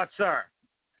 final thoughts, sir.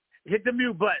 Hit the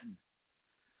mute button.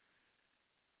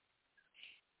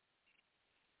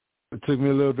 It took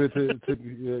me a little bit.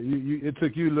 It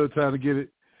took you a little time to get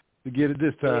it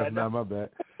this time. Yeah, no, my bad.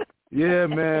 Yeah,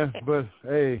 man. But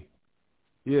hey,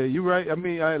 yeah, you're right. I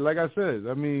mean, like I said,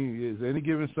 it's any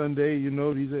given Sunday. These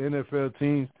are NFL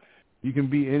teams. You can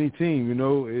beat any team.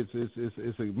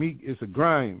 It's a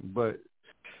grind. But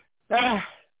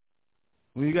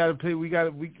when you got to play, we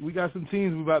got some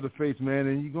teams we're about to face, man,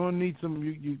 and you're gonna need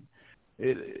some.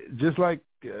 Just like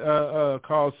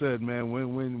Carl said, man,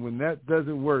 when that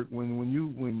doesn't work,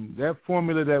 when that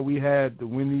formula that we had to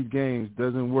win these games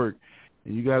doesn't work,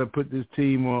 and you got to put this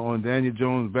team on Daniel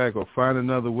Jones' back or find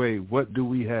another way, what do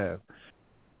we have?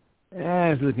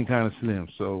 It's looking kind of slim.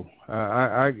 So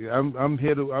I'm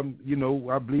here to I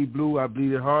bleed blue, I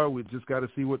bleed it hard. We just got to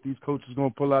see what these coaches gonna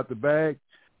pull out the bag.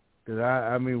 Cause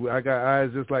I got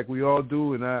eyes just like we all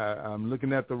do, and I'm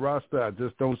looking at the roster. I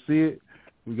just don't see it.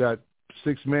 We got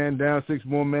 6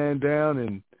 more man down,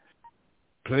 and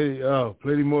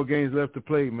plenty more games left to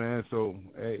play, man. So,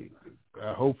 hey,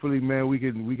 hopefully, man, we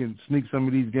can sneak some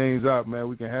of these games out, man.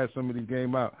 We can have some of these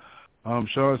games out.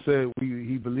 Sean said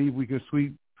he believed we can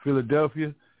sweep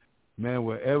Philadelphia. Man,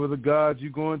 wherever the gods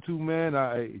you're going to,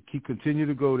 man, continue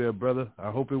to go there, brother. I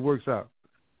hope it works out.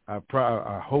 I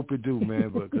hope it do, man,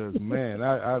 because, man,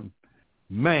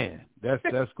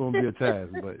 that's going to be a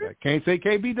task. But I can't say it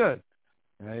can't be done.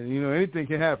 Anything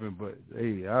can happen, but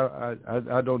hey,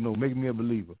 I don't know. Make me a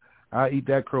believer. I eat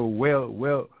that crow well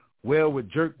with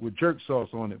jerk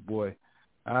sauce on it, boy.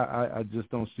 I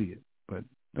just don't see it. But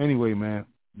anyway, man,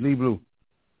 bleed blue.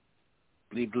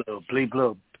 Bleed blue. Bleed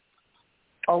blue.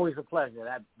 Always a pleasure.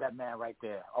 That man right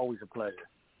there. Always a pleasure.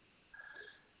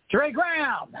 Dre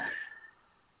Graham.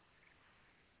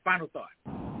 Final thought.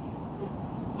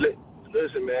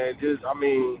 Listen, man.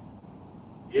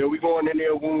 We going in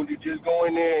there wounded. Just go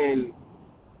in there and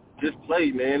just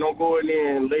play, man. Don't go in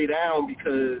there and lay down,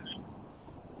 because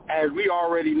as we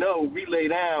already know, we lay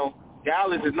down,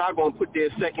 Dallas is not going to put their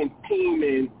second team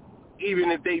in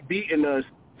even if they beating us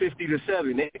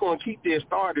 50-7. They're going to keep their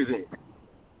starters in.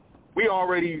 We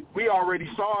already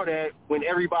saw that when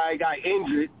everybody got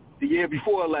injured the year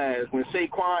before last. When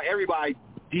Saquon, everybody,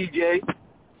 DJ,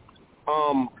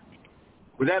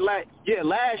 was that last? Yeah,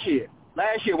 last year.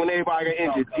 Last year when everybody got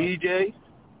injured, DJ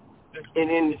and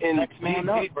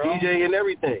DJ and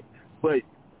everything. But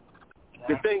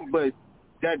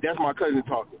that's my cousin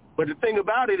talking. But the thing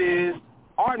about it is,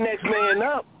 our next man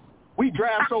up, we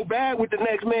draft so bad with the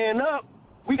next man up,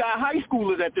 we got high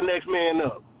schoolers at the next man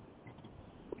up.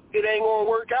 It ain't gonna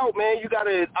work out, man. You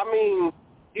gotta. I mean,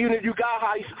 even if you got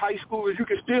high schoolers, you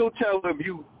can still tell them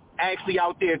you actually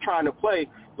out there trying to play.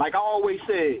 Like I always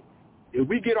said, if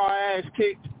we get our ass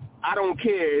kicked, I don't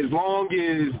care as long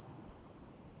as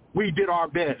we did our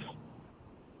best.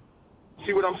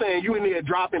 See what I'm saying? You in there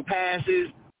dropping passes,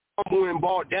 fumbling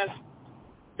ball.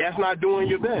 That's not doing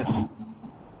your best.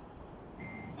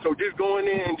 So just go in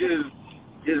there and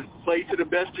just play to the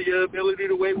best of your ability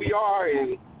the way we are,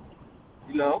 and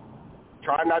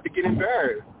try not to get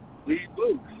embarrassed. Bleed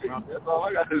blue. That's all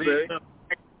I got to say.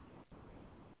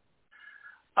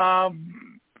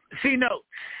 C-Notes,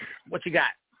 what you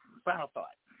got? Final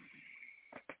thought.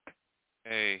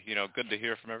 Hey, good to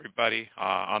hear from everybody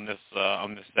on this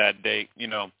sad date.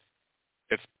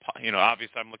 It's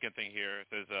obviously I'm looking at thing here.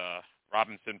 There's a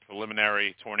Robinson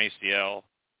preliminary torn ACL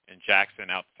and Jackson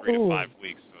out 3 to 5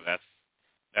 weeks. So that's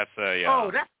a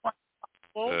that's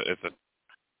it's a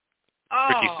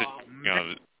tricky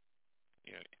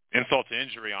insult to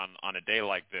injury on a day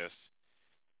like this.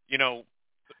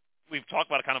 We've talked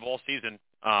about it kind of all season.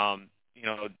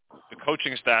 The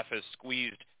coaching staff has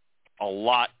squeezed a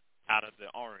lot out of the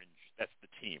orange. That's the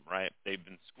team, right? They've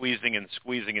been squeezing and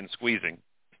squeezing and squeezing.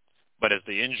 But as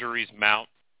the injuries mount,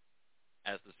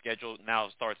 as the schedule now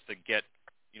starts to get,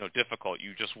 difficult,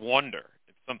 you just wonder.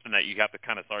 It's something that you have to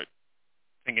kind of start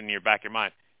thinking in your back of your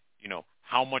mind.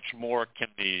 How much more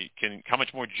how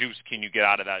much more juice can you get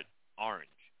out of that orange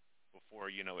before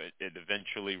it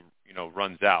eventually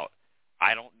runs out?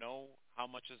 I don't know how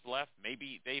much is left.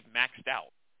 Maybe they've maxed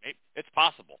out. It's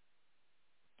possible,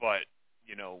 but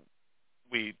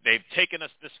they've taken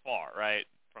us this far, right?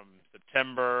 From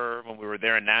September when we were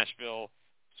there in Nashville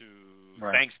to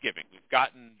Thanksgiving, we've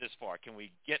gotten this far. Can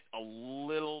we get a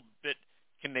little bit?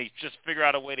 Can they just figure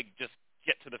out a way to just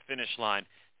get to the finish line?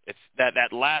 It's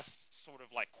that last sort of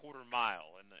like quarter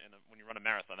mile, and when you run a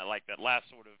marathon, I like that last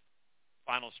sort of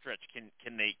final stretch.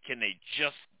 Can they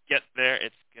just get there?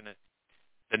 It's gonna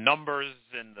the numbers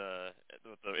and the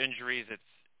injuries.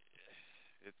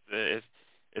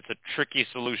 It's a tricky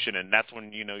solution, and that's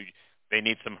when they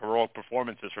need some heroic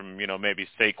performances from maybe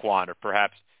Saquon or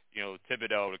perhaps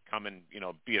Thibodeau to come and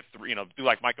be do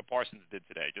like Micah Parsons did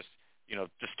today. Just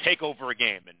take over a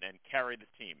game and carry the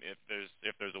team if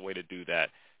there's a way to do that.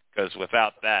 Because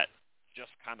without that,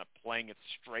 just kind of playing it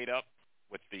straight up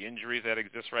with the injuries that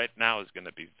exist right now is going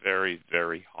to be very,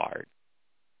 very hard.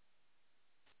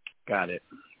 Got it.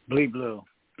 Bleed blue,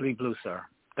 sir.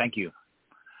 Thank you.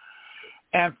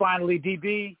 And finally,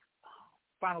 DB,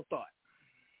 final thought.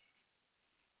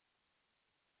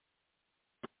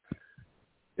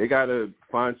 They got to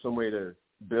find some way to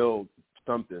build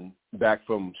something back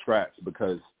from scratch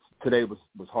because today was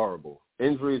horrible.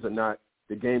 Injuries are not –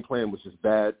 the game plan was just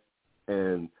bad,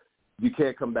 and you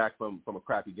can't come back from a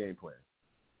crappy game plan.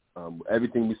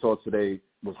 Everything we saw today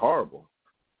was horrible.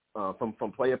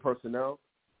 From player personnel,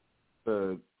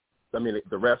 the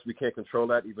refs, we can't control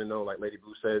that, even though, like Lady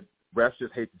Blue said, refs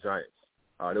just hate the Giants.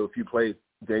 There were a few plays.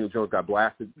 Daniel Jones got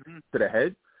blasted to the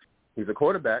head. He's a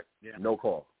quarterback, no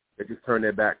call. They just turned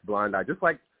their back, blind eye. Just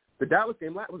like the Dallas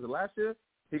game, was it last year?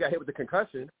 He got hit with the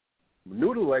concussion,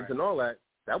 noodle legs and all that.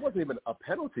 That wasn't even a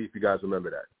penalty, if you guys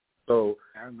remember that. So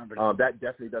I remember that. That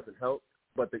definitely doesn't help.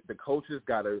 But the coaches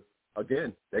got to,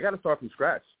 again, they got to start from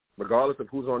scratch. Regardless of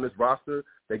who's on this roster,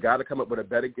 they got to come up with a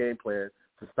better game plan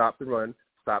to stop the run,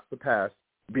 stop the pass,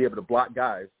 be able to block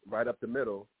guys right up the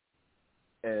middle.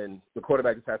 And the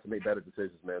quarterback just has to make better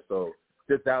decisions, man. So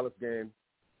this Dallas game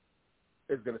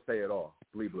is going to say it all.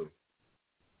 Bleed blue.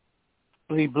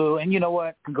 Bleed blue. And you know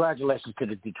what? Congratulations to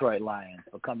the Detroit Lions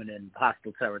for coming in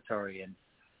hostile territory and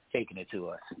taking it to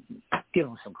us. Give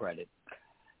them some credit.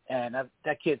 And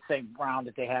that kid, St. Brown,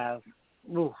 that they have,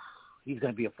 he's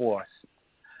going to be a force.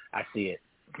 I see it.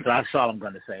 So that's all I'm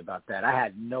going to say about that. I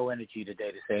had no energy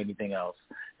today to say anything else.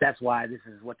 That's why this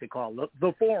is what they call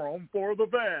the forum for the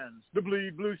fans, the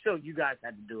Bleed Blue Show. You guys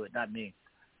had to do it, not me,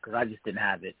 because I just didn't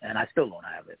have it, and I still don't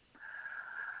have it.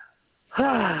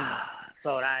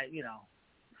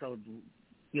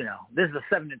 this is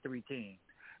a 7-3 team.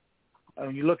 And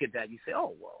when you look at that, you say,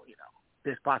 oh, well,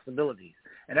 there's possibilities.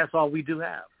 And that's all we do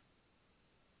have,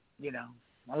 you know,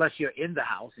 unless you're in the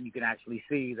house and you can actually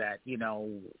see that, you know,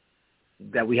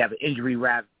 that we have an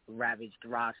injury-ravaged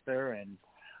roster, and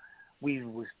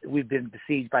we've been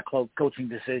besieged by bad coaching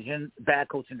decisions,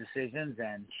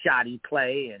 and shoddy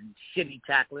play and shitty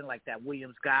tackling like that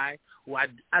Williams guy, who I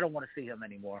don't want to see him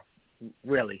anymore,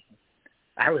 really.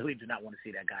 I really do not want to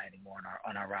see that guy anymore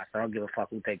on our roster. I don't give a fuck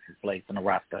who takes his place on the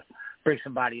roster. Bring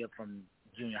somebody up from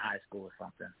junior high school or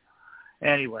something.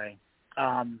 Anyway,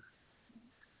 I'm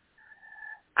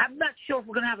not sure if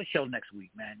we're going to have a show next week,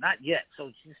 man. Not yet.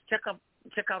 So just check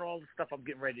out all the stuff I'm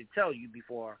getting ready to tell you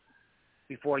before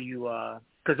you,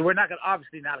 because we're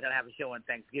obviously not going to have a show on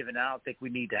Thanksgiving. I don't think we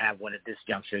need to have one at this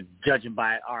juncture, judging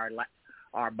by our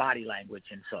body language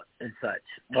and such,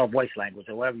 or voice language,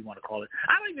 or whatever you want to call it.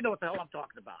 I don't even know what the hell I'm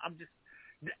talking about. I'm just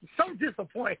so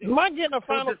disappointed. Am I getting a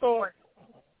final thought?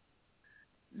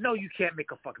 No, you can't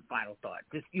make a fucking final thought.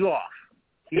 Just you off.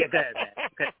 Yeah, go ahead, man.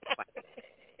 Okay.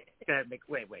 Go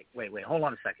ahead, wait. Hold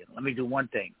on a second. Let me do one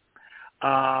thing.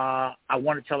 I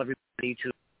want to tell everybody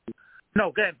to.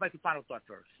 No, go ahead. Make your final thought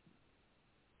first.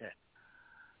 Yeah.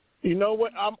 You know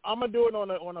what? I'm gonna do it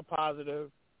on a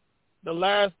positive. The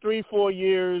last 3-4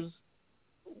 years,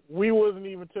 we wasn't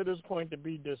even to this point to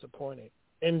be disappointed.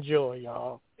 Enjoy,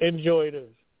 y'all. Enjoy this.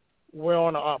 We're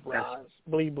on the uprise.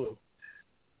 Bleed blue.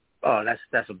 Oh,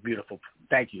 that's a beautiful.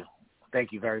 Thank you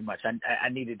very much. I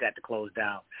needed that to close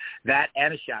down. That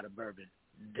and a shot of bourbon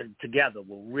together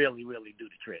will really, really do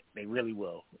the trick. They really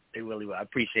will. I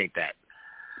appreciate that.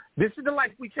 This is the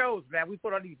life we chose, man. We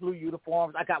put on these blue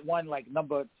uniforms. I got one like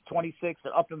number 26,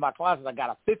 and up in my closet I got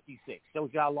a 56. Shows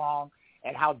you how long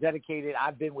and how dedicated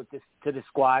I've been to this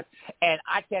squad. And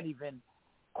I can't even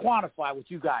quantify what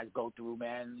you guys go through,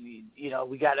 man. You know,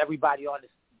 we got everybody on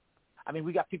this. I mean,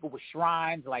 we got people with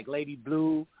shrines like Lady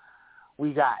Blue.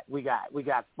 We got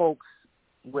folks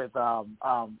with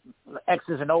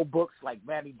X's and O books like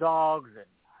Manny Dogs,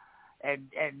 and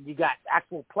you got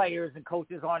actual players and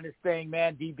coaches on this thing,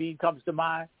 man. DB comes to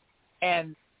mind.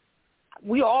 And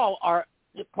we all are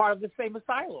part of the same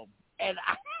asylum. And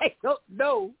I don't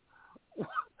know.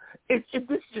 This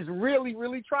is really,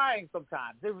 really trying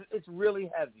sometimes. It's really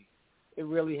heavy. It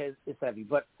really is. It's heavy.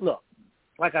 But look,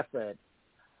 like I said,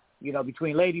 you know,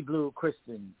 between Lady Blue,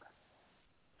 Kristen,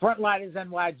 Frontliners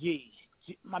NYG,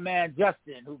 my man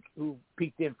Justin, who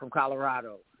peeked in from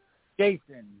Colorado,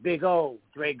 Jason, Big O,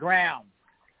 Dre Graham,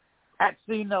 at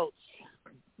C Notes,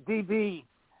 DB.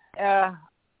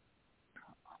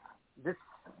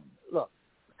 Look,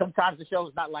 sometimes the show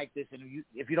is not like this, and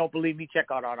if you don't believe me, check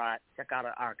out our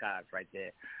archives right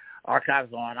there.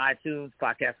 Archives on iTunes,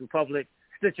 Podcast Republic,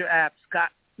 Stitcher apps,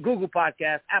 Google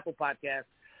Podcasts, Apple Podcasts,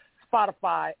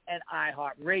 Spotify, and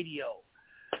iHeartRadio.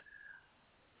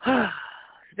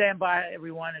 Stand by,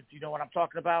 everyone, if you know what I'm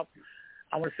talking about.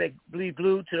 I want to say bleed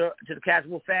blue to the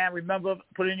casual fan. Remember,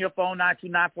 put in your phone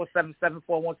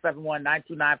 929-477-4171,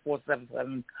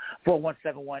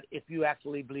 929-477-4171 if you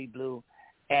actually bleed blue,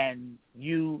 and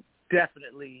you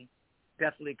definitely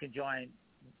can join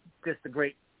just the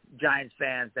great Giants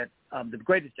fans the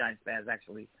greatest Giants fans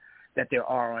actually that there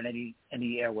are on any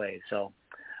airways. So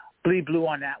bleed blue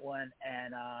on that one,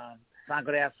 and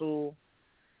Sangre Azul,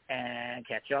 and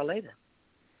catch y'all later.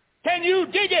 Can you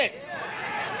dig it?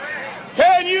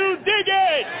 Can you dig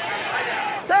it?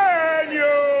 Can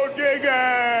you dig it?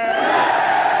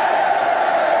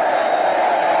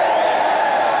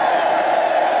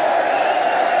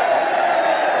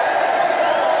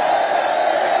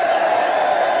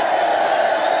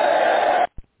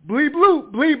 Bleed blue,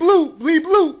 bleed blue, bleed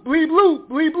blue, bleed blue.